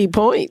loyalty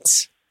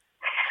points.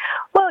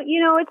 Well,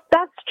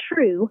 that's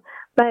true.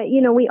 But,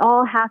 we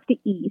all have to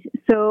eat.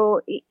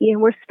 So,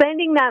 we're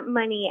spending that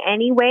money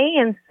anyway.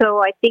 And so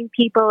I think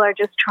people are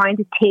just trying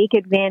to take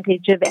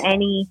advantage of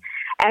any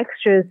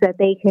extras that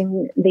they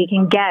can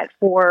get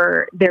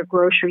for their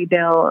grocery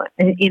bill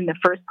in the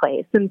first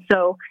place. And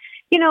so,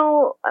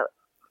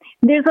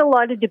 there's a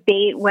lot of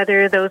debate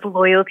whether those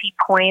loyalty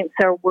points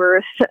are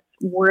worth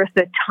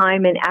the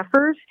time and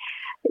effort.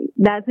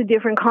 That's a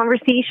different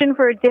conversation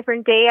for a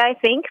different day, I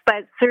think,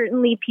 but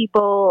certainly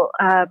people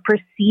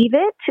perceive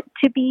it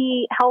to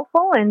be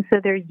helpful, and so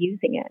they're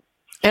using it.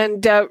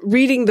 And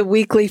reading the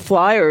weekly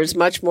flyers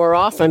much more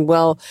often,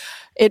 well,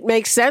 it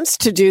makes sense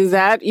to do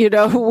that,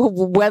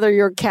 whether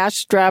you're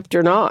cash-strapped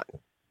or not.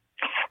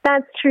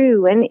 That's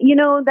true. And,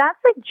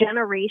 that's a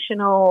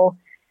generational,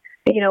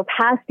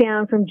 passed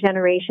down from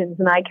generations.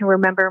 And I can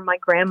remember my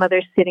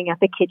grandmother sitting at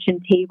the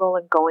kitchen table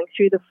and going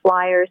through the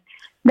flyers.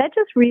 That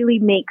just really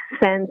makes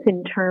sense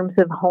in terms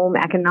of home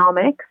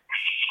economics.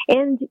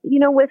 And,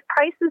 with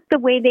prices the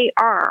way they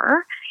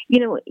are,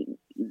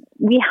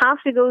 we have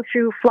to go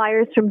through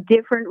flyers from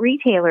different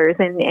retailers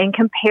and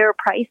compare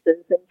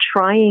prices and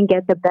try and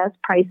get the best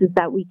prices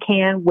that we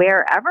can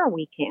wherever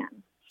we can.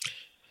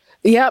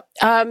 Yep.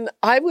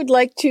 I would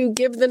like to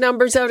give the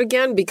numbers out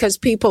again because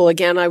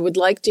I would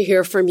like to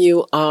hear from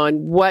you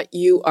on what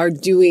you are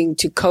doing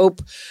to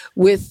cope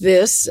with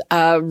this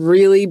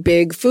really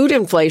big food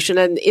inflation.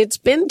 And it's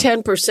been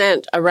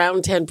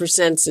around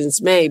 10%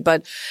 since May,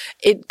 but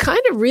it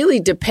kind of really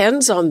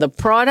depends on the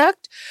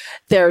product.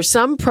 There are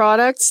some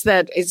products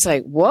that it's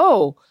like,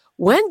 whoa,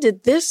 when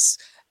did this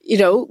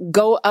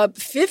go up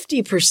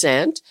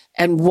 50%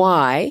 and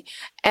why?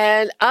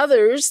 And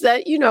others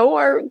that,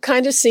 are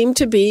kind of seem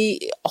to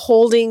be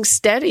holding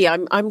steady.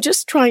 I'm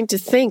just trying to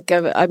think.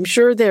 I'm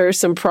sure there are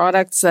some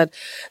products that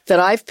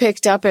I've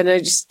picked up and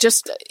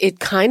it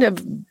kind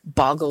of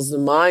boggles the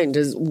mind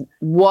is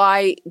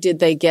why did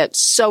they get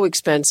so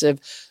expensive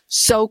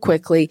so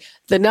quickly?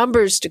 The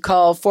numbers to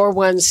call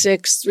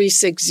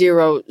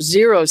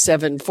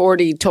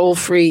 416-360-0740, toll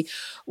free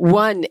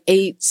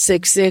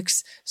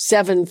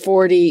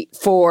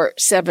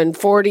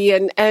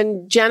 1-866-740-4740.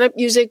 And Janet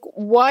Music,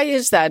 why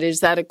is that? Is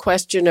that a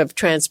question of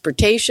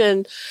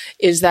transportation?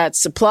 Is that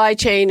supply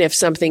chain? If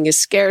something is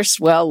scarce,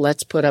 well,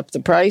 let's put up the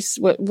price.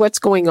 What's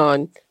going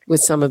on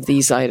with some of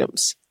these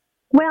items?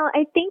 Well,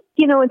 I think,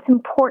 it's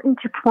important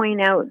to point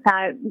out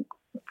that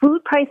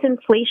food price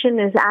inflation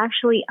is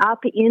actually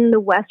up in the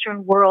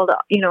Western world,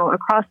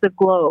 across the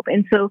globe.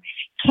 And so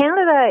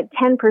Canada at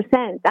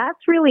 10%,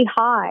 that's really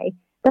high.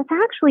 That's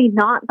actually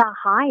not the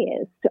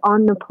highest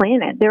on the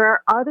planet. There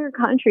are other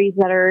countries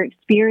that are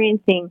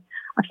experiencing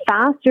a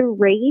faster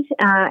rate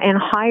and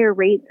higher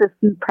rates of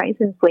food price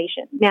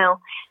inflation.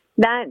 Now,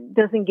 that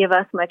doesn't give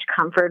us much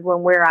comfort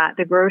when we're at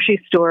the grocery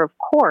store, of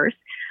course,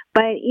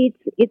 but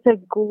it's a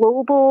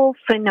global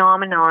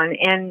phenomenon,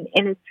 and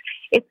it's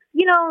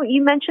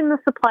you mentioned the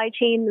supply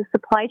chain. The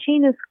supply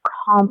chain is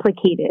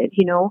complicated.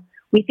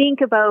 We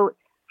think about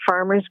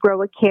farmers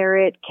grow a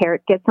carrot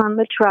gets on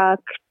the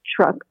truck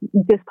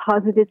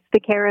deposits the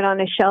carrot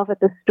on a shelf at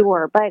the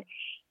store. But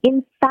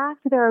in fact,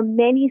 there are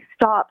many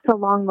stops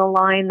along the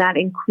line that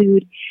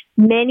include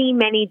many,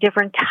 many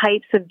different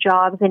types of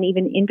jobs and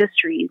even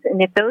industries.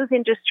 And if those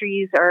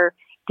industries are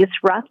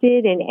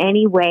disrupted in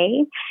any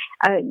way,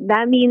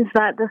 that means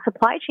that the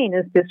supply chain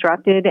is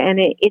disrupted and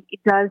it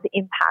does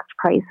impact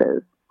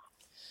prices.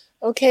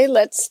 Okay,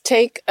 let's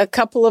take a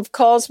couple of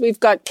calls. We've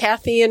got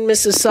Kathy in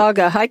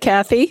Mississauga. Hi,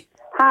 Kathy.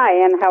 Hi,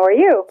 and how are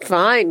you?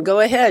 Fine. Go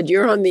ahead.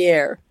 You're on the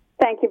air.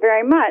 Thank you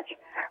very much.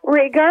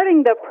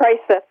 Regarding the price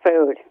of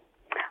food,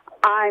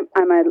 I'm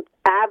an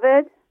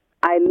avid.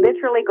 I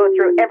literally go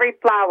through every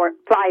flyer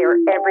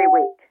every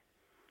week.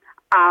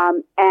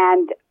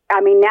 And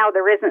I mean, now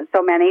there isn't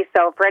so many.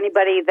 So for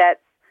anybody that's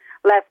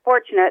less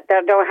fortunate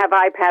that don't have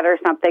iPad or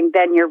something,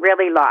 then you're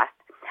really lost.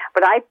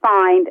 But I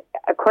find,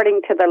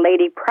 according to the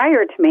lady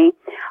prior to me,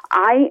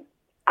 I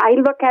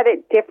look at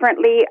it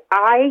differently.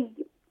 I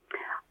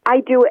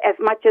do as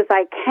much as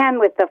I can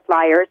with the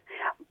flyers,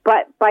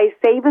 but by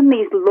saving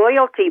these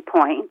loyalty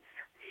points,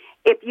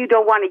 if you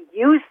don't want to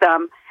use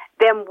them,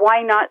 then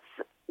why not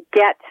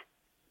get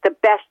the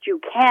best you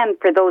can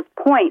for those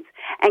points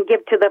and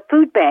give to the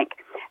food bank?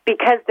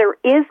 Because there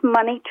is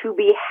money to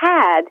be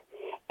had.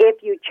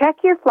 If you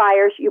check your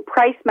flyers, you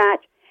price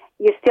match,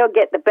 you still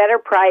get the better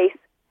price.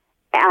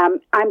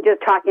 I'm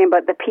just talking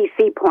about the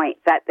PC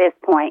points at this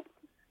point.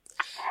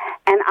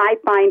 And I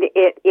find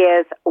it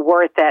is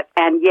worth it.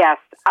 And yes,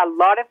 a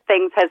lot of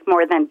things has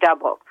more than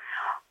doubled.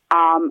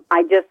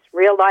 I just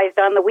realized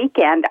on the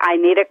weekend I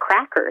needed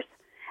crackers,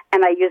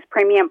 and I used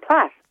Premium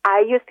Plus.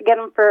 I used to get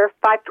them for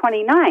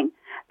 $5.29.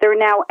 They're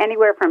now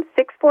anywhere from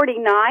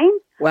 $6.49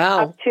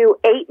 up to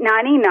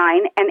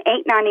 $8.99, and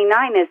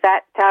 $8.99 is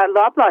at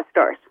Loblaw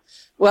stores.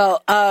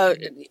 Well,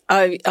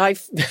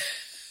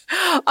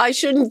 I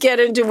shouldn't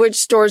get into which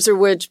stores are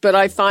which, but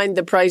I find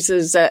the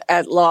prices at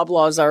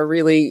Loblaws are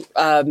really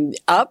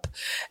up.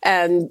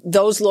 And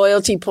those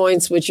loyalty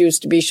points, which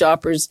used to be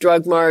Shoppers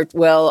Drug Mart,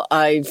 well,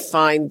 I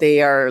find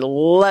they are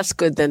less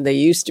good than they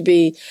used to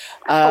be.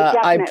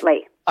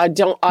 Definitely.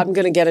 I'm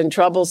going to get in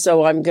trouble,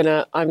 so I'm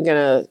going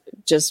to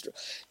just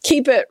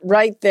keep it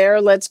right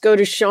there. Let's go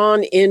to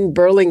Sean in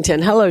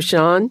Burlington. Hello,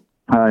 Sean.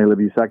 Hi,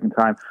 Libby. Second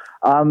time.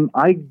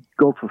 I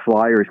go for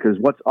flyers because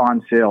what's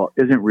on sale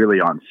isn't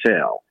really on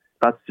sale.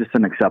 That's just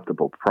an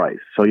acceptable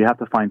price. So you have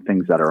to find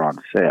things that are on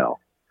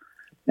sale.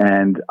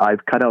 And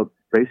I've cut out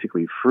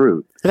basically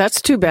fruit.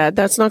 That's too bad.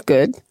 That's not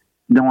good.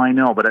 No, I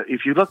know. But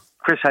if you look,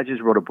 Chris Hedges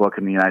wrote a book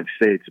in the United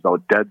States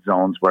about dead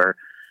zones where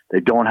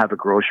they don't have a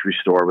grocery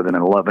store within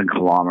an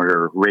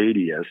 11-kilometer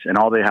radius, and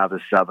all they have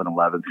is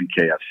 7-Elevens and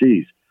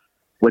KFCs.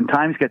 When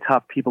times get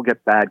tough, people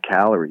get bad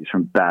calories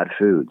from bad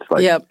foods,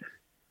 like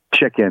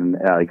chicken,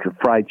 like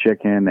fried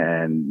chicken,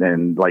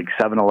 and like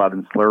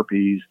 7-Eleven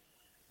Slurpees.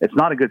 It's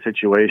not a good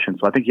situation.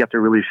 So I think you have to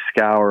really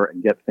scour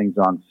and get things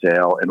on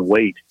sale and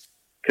wait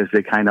because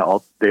they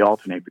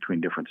alternate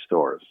between different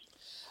stores.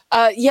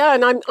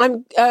 And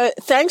I'm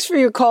thanks for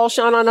your call,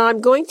 Sean. And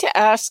I'm going to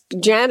ask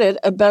Janet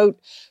about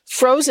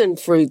frozen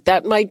fruit.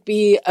 That might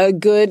be a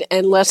good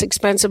and less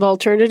expensive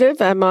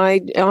alternative. Am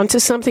I onto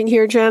something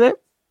here, Janet?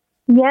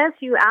 Yes,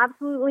 you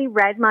absolutely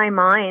read my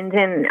mind,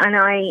 and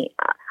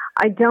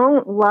I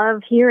don't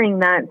love hearing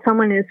that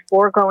someone is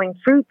foregoing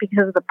fruit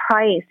because of the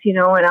price,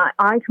 and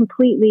I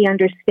completely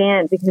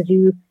understand, because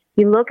you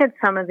look at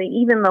some of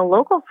even the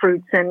local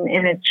fruits and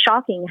it's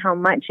shocking how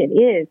much it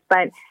is.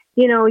 But,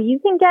 you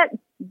can get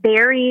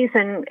berries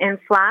and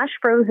flash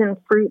frozen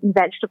fruit and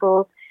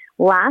vegetables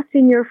last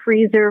in your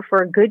freezer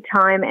for a good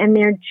time, and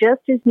they're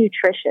just as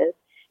nutritious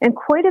and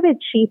quite a bit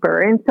cheaper.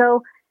 And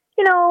so,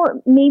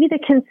 maybe the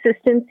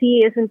consistency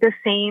isn't the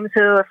same.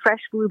 So a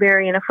fresh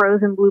blueberry and a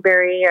frozen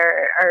blueberry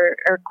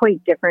are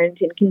quite different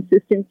in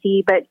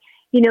consistency. But,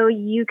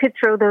 you could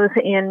throw those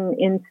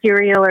in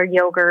cereal or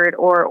yogurt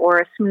or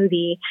a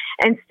smoothie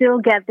and still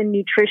get the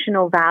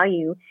nutritional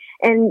value.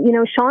 And,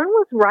 Sean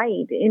was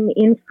right.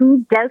 In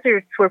food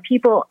deserts where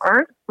people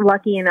aren't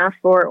lucky enough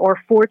or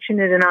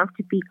fortunate enough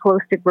to be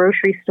close to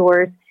grocery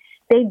stores,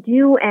 they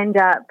do end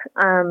up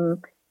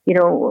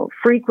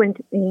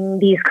frequenting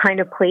these kind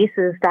of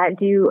places that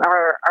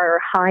are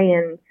high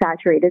in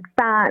saturated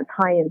fats,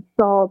 high in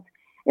salt,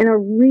 and are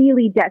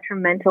really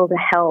detrimental to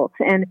health.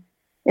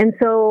 And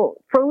so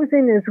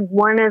frozen is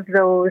one of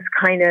those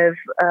kind of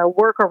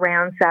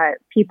workarounds that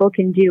people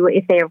can do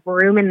if they have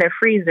room in their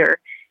freezer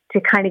to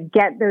kind of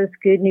get those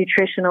good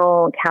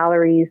nutritional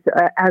calories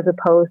as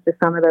opposed to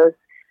some of those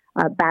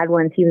bad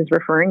ones he was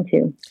referring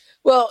to.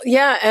 Well,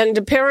 yeah, and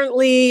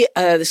apparently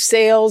the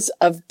sales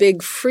of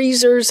big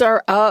freezers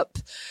are up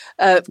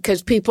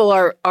because people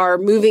are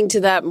moving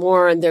to that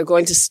more, and they're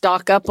going to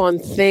stock up on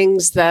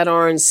things that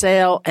are on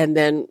sale and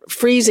then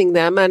freezing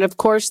them. And of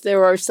course,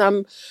 there are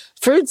some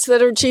fruits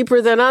that are cheaper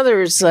than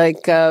others,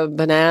 like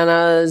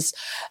bananas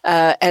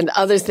and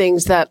other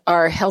things that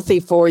are healthy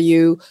for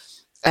you.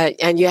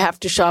 And you have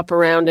to shop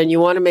around, and you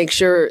want to make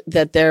sure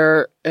that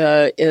there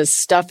is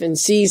stuff in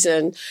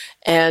season.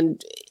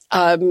 And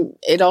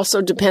it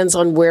also depends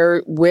on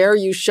where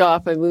you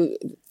shop. I mean,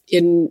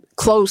 in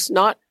close,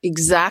 not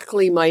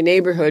exactly my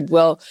neighborhood.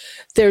 Well,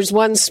 there's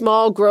one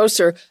small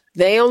grocer.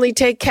 They only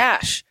take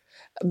cash,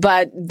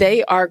 but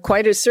they are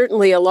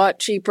certainly a lot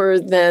cheaper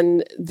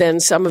than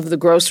some of the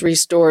grocery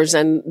stores,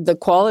 and the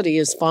quality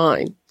is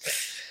fine.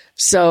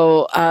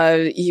 So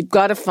you've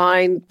got to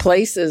find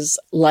places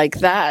like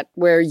that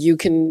where you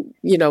can,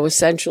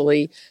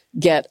 essentially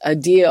get a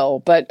deal.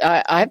 But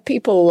I have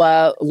people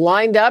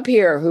lined up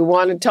here who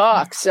want to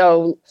talk.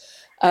 So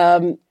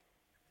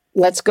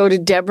let's go to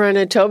Deborah in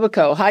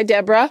Etobicoke. Hi,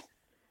 Deborah.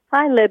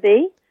 Hi,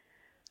 Libby.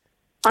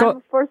 I'm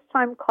a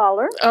first-time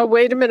caller. Oh,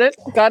 wait a minute.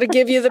 Got to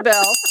give you the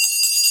bell.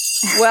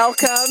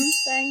 Welcome.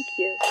 Thank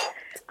you.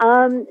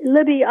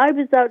 Libby, I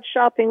was out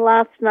shopping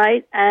last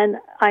night, and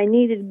I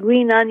needed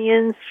green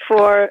onions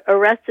for a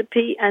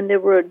recipe, and they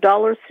were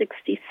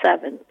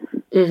 $1.67.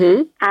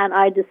 Mm-hmm. And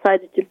I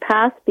decided to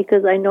pass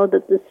because I know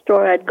that the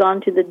store I'd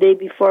gone to the day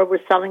before were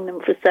selling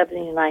them for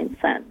 79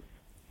 cents.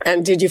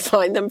 And did you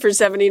find them for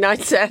 79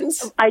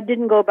 cents? I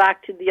didn't go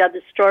back to the other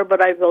store, but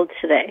I will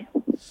today.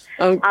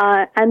 Oh.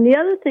 And the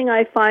other thing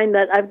I find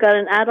that I've got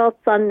an adult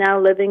son now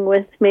living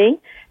with me,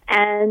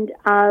 and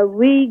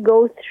we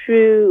go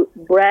through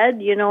bread.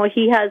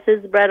 He has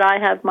his bread, I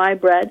have my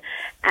bread.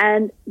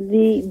 And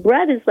the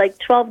bread is like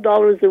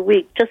 $12 a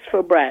week just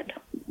for bread.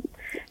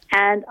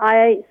 And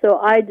so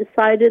I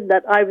decided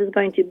that I was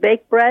going to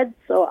bake bread,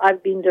 so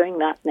I've been doing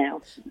that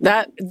now.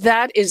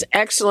 That is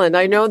excellent.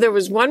 I know there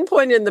was one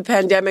point in the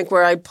pandemic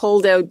where I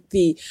pulled out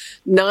the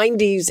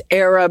 90s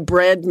era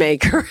bread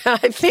maker.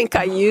 I think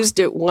I used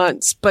it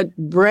once, but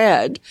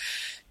bread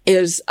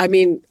is, I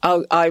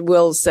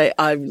will say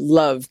I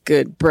love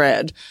good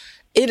bread.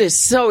 It is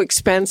so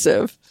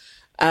expensive.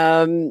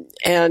 We're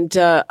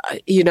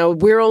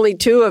only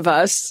two of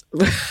us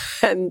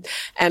and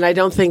I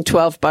don't think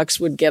 $12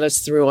 would get us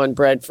through on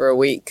bread for a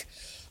week.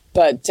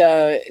 But,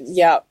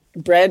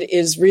 bread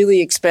is really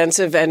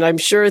expensive. And I'm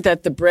sure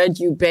that the bread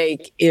you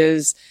bake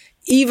is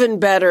even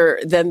better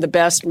than the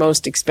best,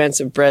 most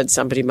expensive bread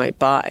somebody might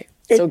buy.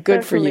 So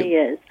good for you. It certainly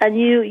is. And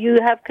you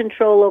have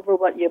control over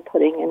what you're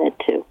putting in it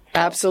too.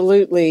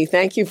 Absolutely.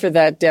 Thank you for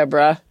that,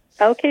 Deborah.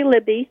 Okay,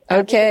 Libby.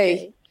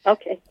 Okay.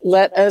 Okay.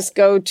 Let us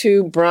go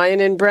to Brian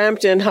in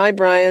Brampton. Hi,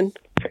 Brian.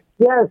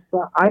 Yes,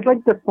 I'd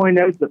like to point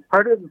out that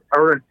part of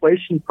our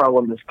inflation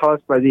problem is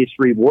caused by these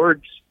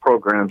rewards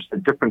programs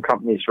that different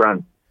companies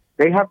run.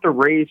 They have to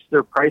raise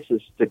their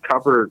prices to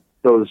cover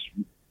those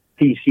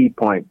TC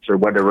points or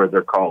whatever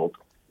they're called,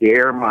 the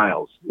air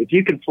miles. If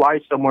you can fly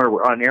somewhere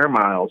on air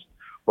miles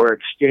or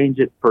exchange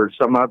it for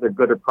some other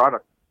good or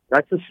product,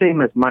 that's the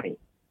same as money,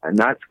 and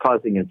that's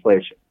causing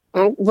inflation.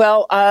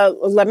 Well,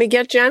 let me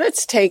get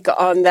Janet's take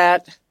on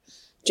that.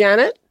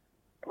 Janet?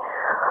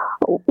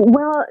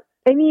 Well,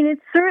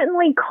 it's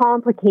certainly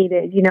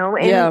complicated,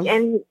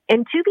 and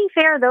to be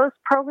fair, those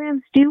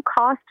programs do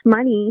cost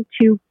money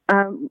to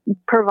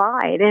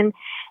provide. And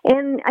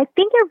I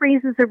think it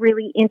raises a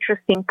really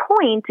interesting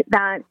point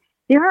that,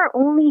 there are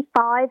only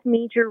 5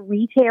 major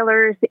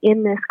retailers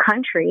in this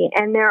country,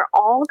 and they're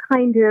all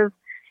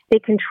they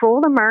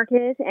control the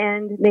market,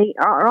 and they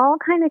are all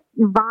kind of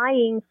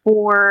vying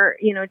for,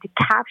 to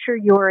capture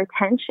your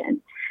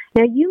attention.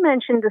 Now, you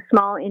mentioned the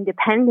small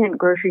independent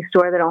grocery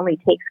store that only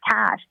takes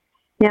cash.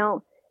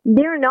 Now,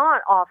 they're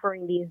not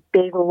offering these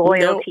big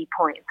loyalty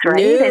points,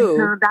 right? No. And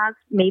so that's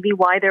maybe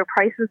why their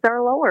prices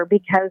are lower,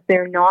 because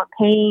they're not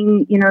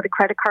paying, the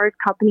credit card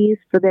companies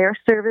for their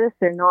service.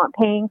 They're not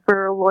paying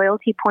for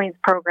loyalty points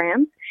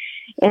programs,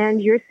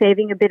 and you're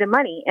saving a bit of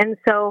money. And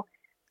so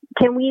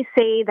can we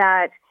say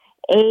that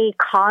A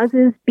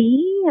causes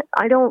B?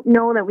 I don't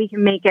know that we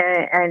can make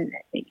an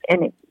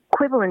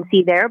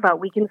equivalency there, but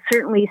we can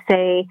certainly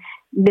say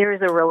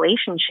there's a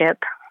relationship.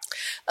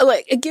 I'll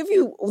give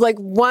you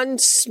one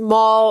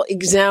small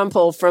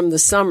example from the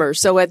summer.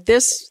 So at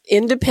this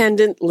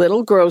independent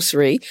little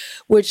grocery,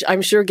 which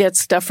I'm sure gets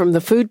stuff from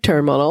the food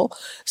terminal.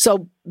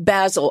 So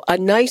basil, a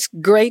nice,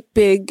 great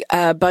big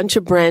bunch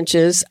of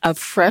branches of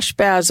fresh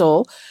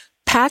basil,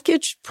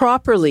 packaged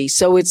properly,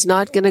 so it's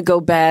not going to go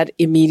bad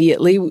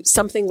immediately,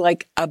 something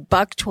like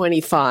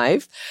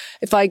 $1.25.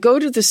 If I go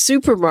to the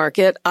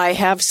supermarket, I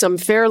have some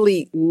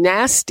fairly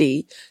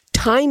nasty,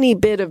 tiny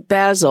bit of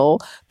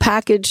basil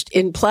packaged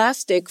in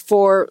plastic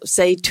for,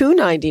 say,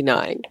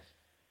 $2.99.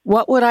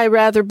 What would I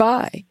rather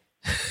buy?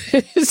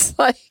 It's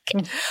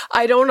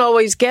I don't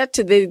always get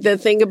to the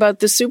thing about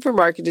the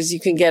supermarket is you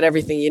can get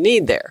everything you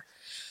need there.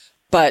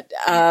 But,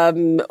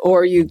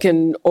 or you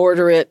can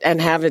order it and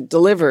have it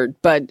delivered.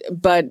 But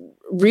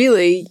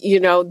really,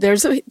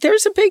 there's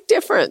a big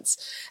difference,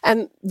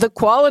 and the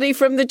quality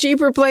from the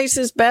cheaper place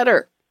is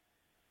better.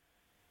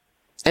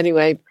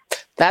 Anyway,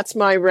 that's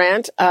my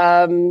rant.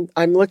 I'm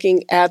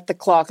looking at the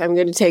clock. I'm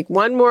going to take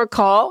one more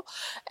call,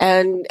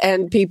 and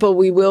people,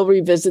 we will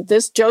revisit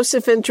this.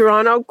 Joseph in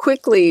Toronto,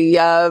 quickly,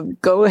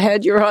 go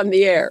ahead. You're on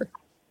the air.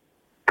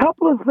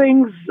 Couple of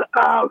things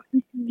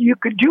you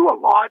could do a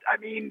lot. I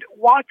mean,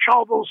 watch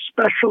all those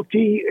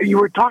specialty. You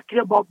were talking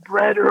about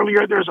bread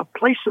earlier. There's a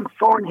place in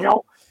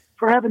Thornhill.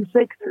 For heaven's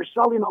sake, they're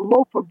selling a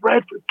loaf of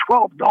bread for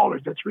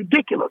 $12. That's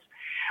ridiculous.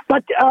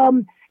 But,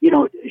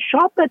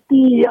 shop at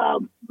the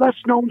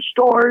less-known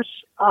stores.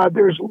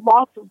 There's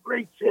lots of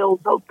great sales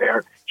out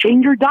there.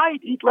 Change your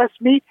diet, eat less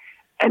meat,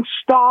 and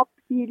stop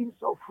eating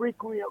so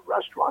frequently at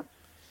restaurants.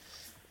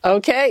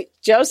 Okay,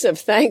 Joseph,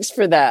 thanks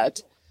for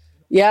that.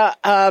 Yeah,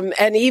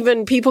 and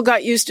even people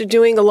got used to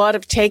doing a lot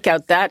of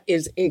takeout. That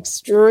is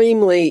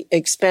extremely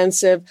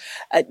expensive.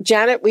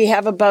 Janet, we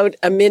have about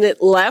a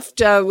minute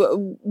left.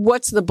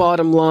 What's the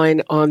bottom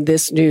line on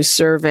this new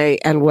survey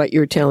and what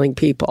you're telling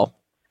people?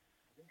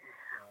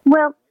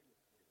 Well,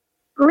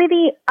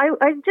 Libby,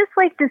 I'd just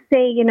like to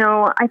say,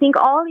 I think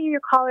all of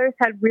your callers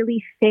had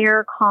really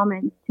fair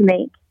comments to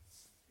make.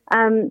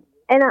 And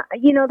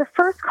the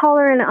first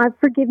caller, and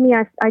forgive me,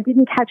 I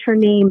didn't catch her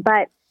name,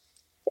 but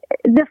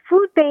the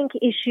food bank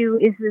issue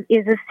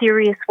is a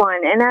serious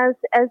one. And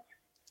as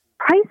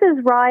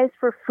prices rise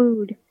for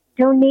food,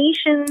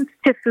 donations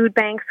to food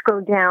banks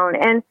go down.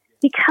 And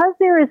because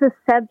there is a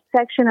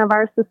subsection of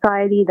our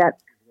society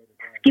that's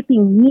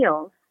skipping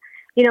meals,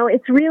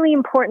 it's really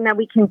important that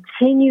we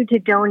continue to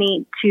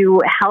donate to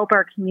help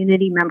our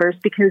community members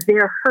because they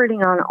are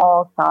hurting on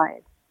all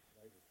sides.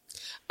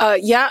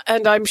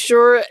 And I'm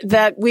sure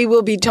that we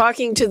will be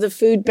talking to the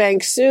food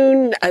bank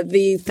soon.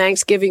 The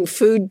Thanksgiving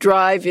food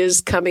drive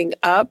is coming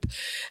up.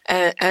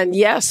 And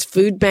yes,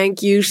 food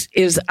bank use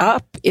is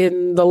up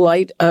in the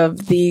light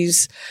of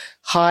these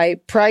high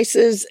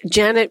prices.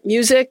 Janet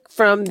Musick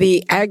from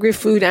the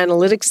Agri-Food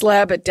Analytics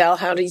Lab at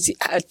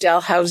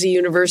Dalhousie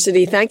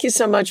University. Thank you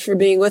so much for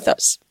being with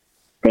us.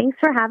 Thanks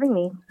for having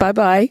me.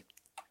 Bye-bye.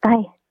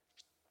 Bye.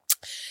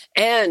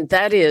 And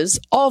that is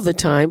all the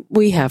time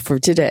we have for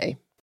today.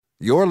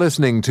 You're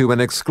listening to an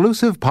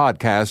exclusive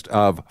podcast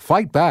of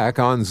Fight Back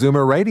on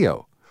Zoomer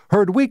Radio.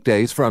 Heard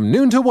weekdays from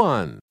noon to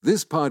 1.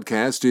 This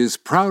podcast is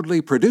proudly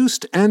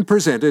produced and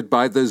presented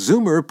by the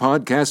Zoomer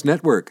Podcast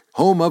Network,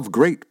 home of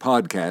great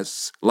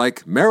podcasts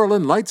like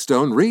Marilyn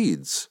Lightstone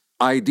Reads,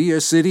 Idea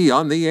City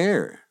on the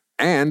Air,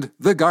 and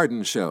The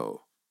Garden Show.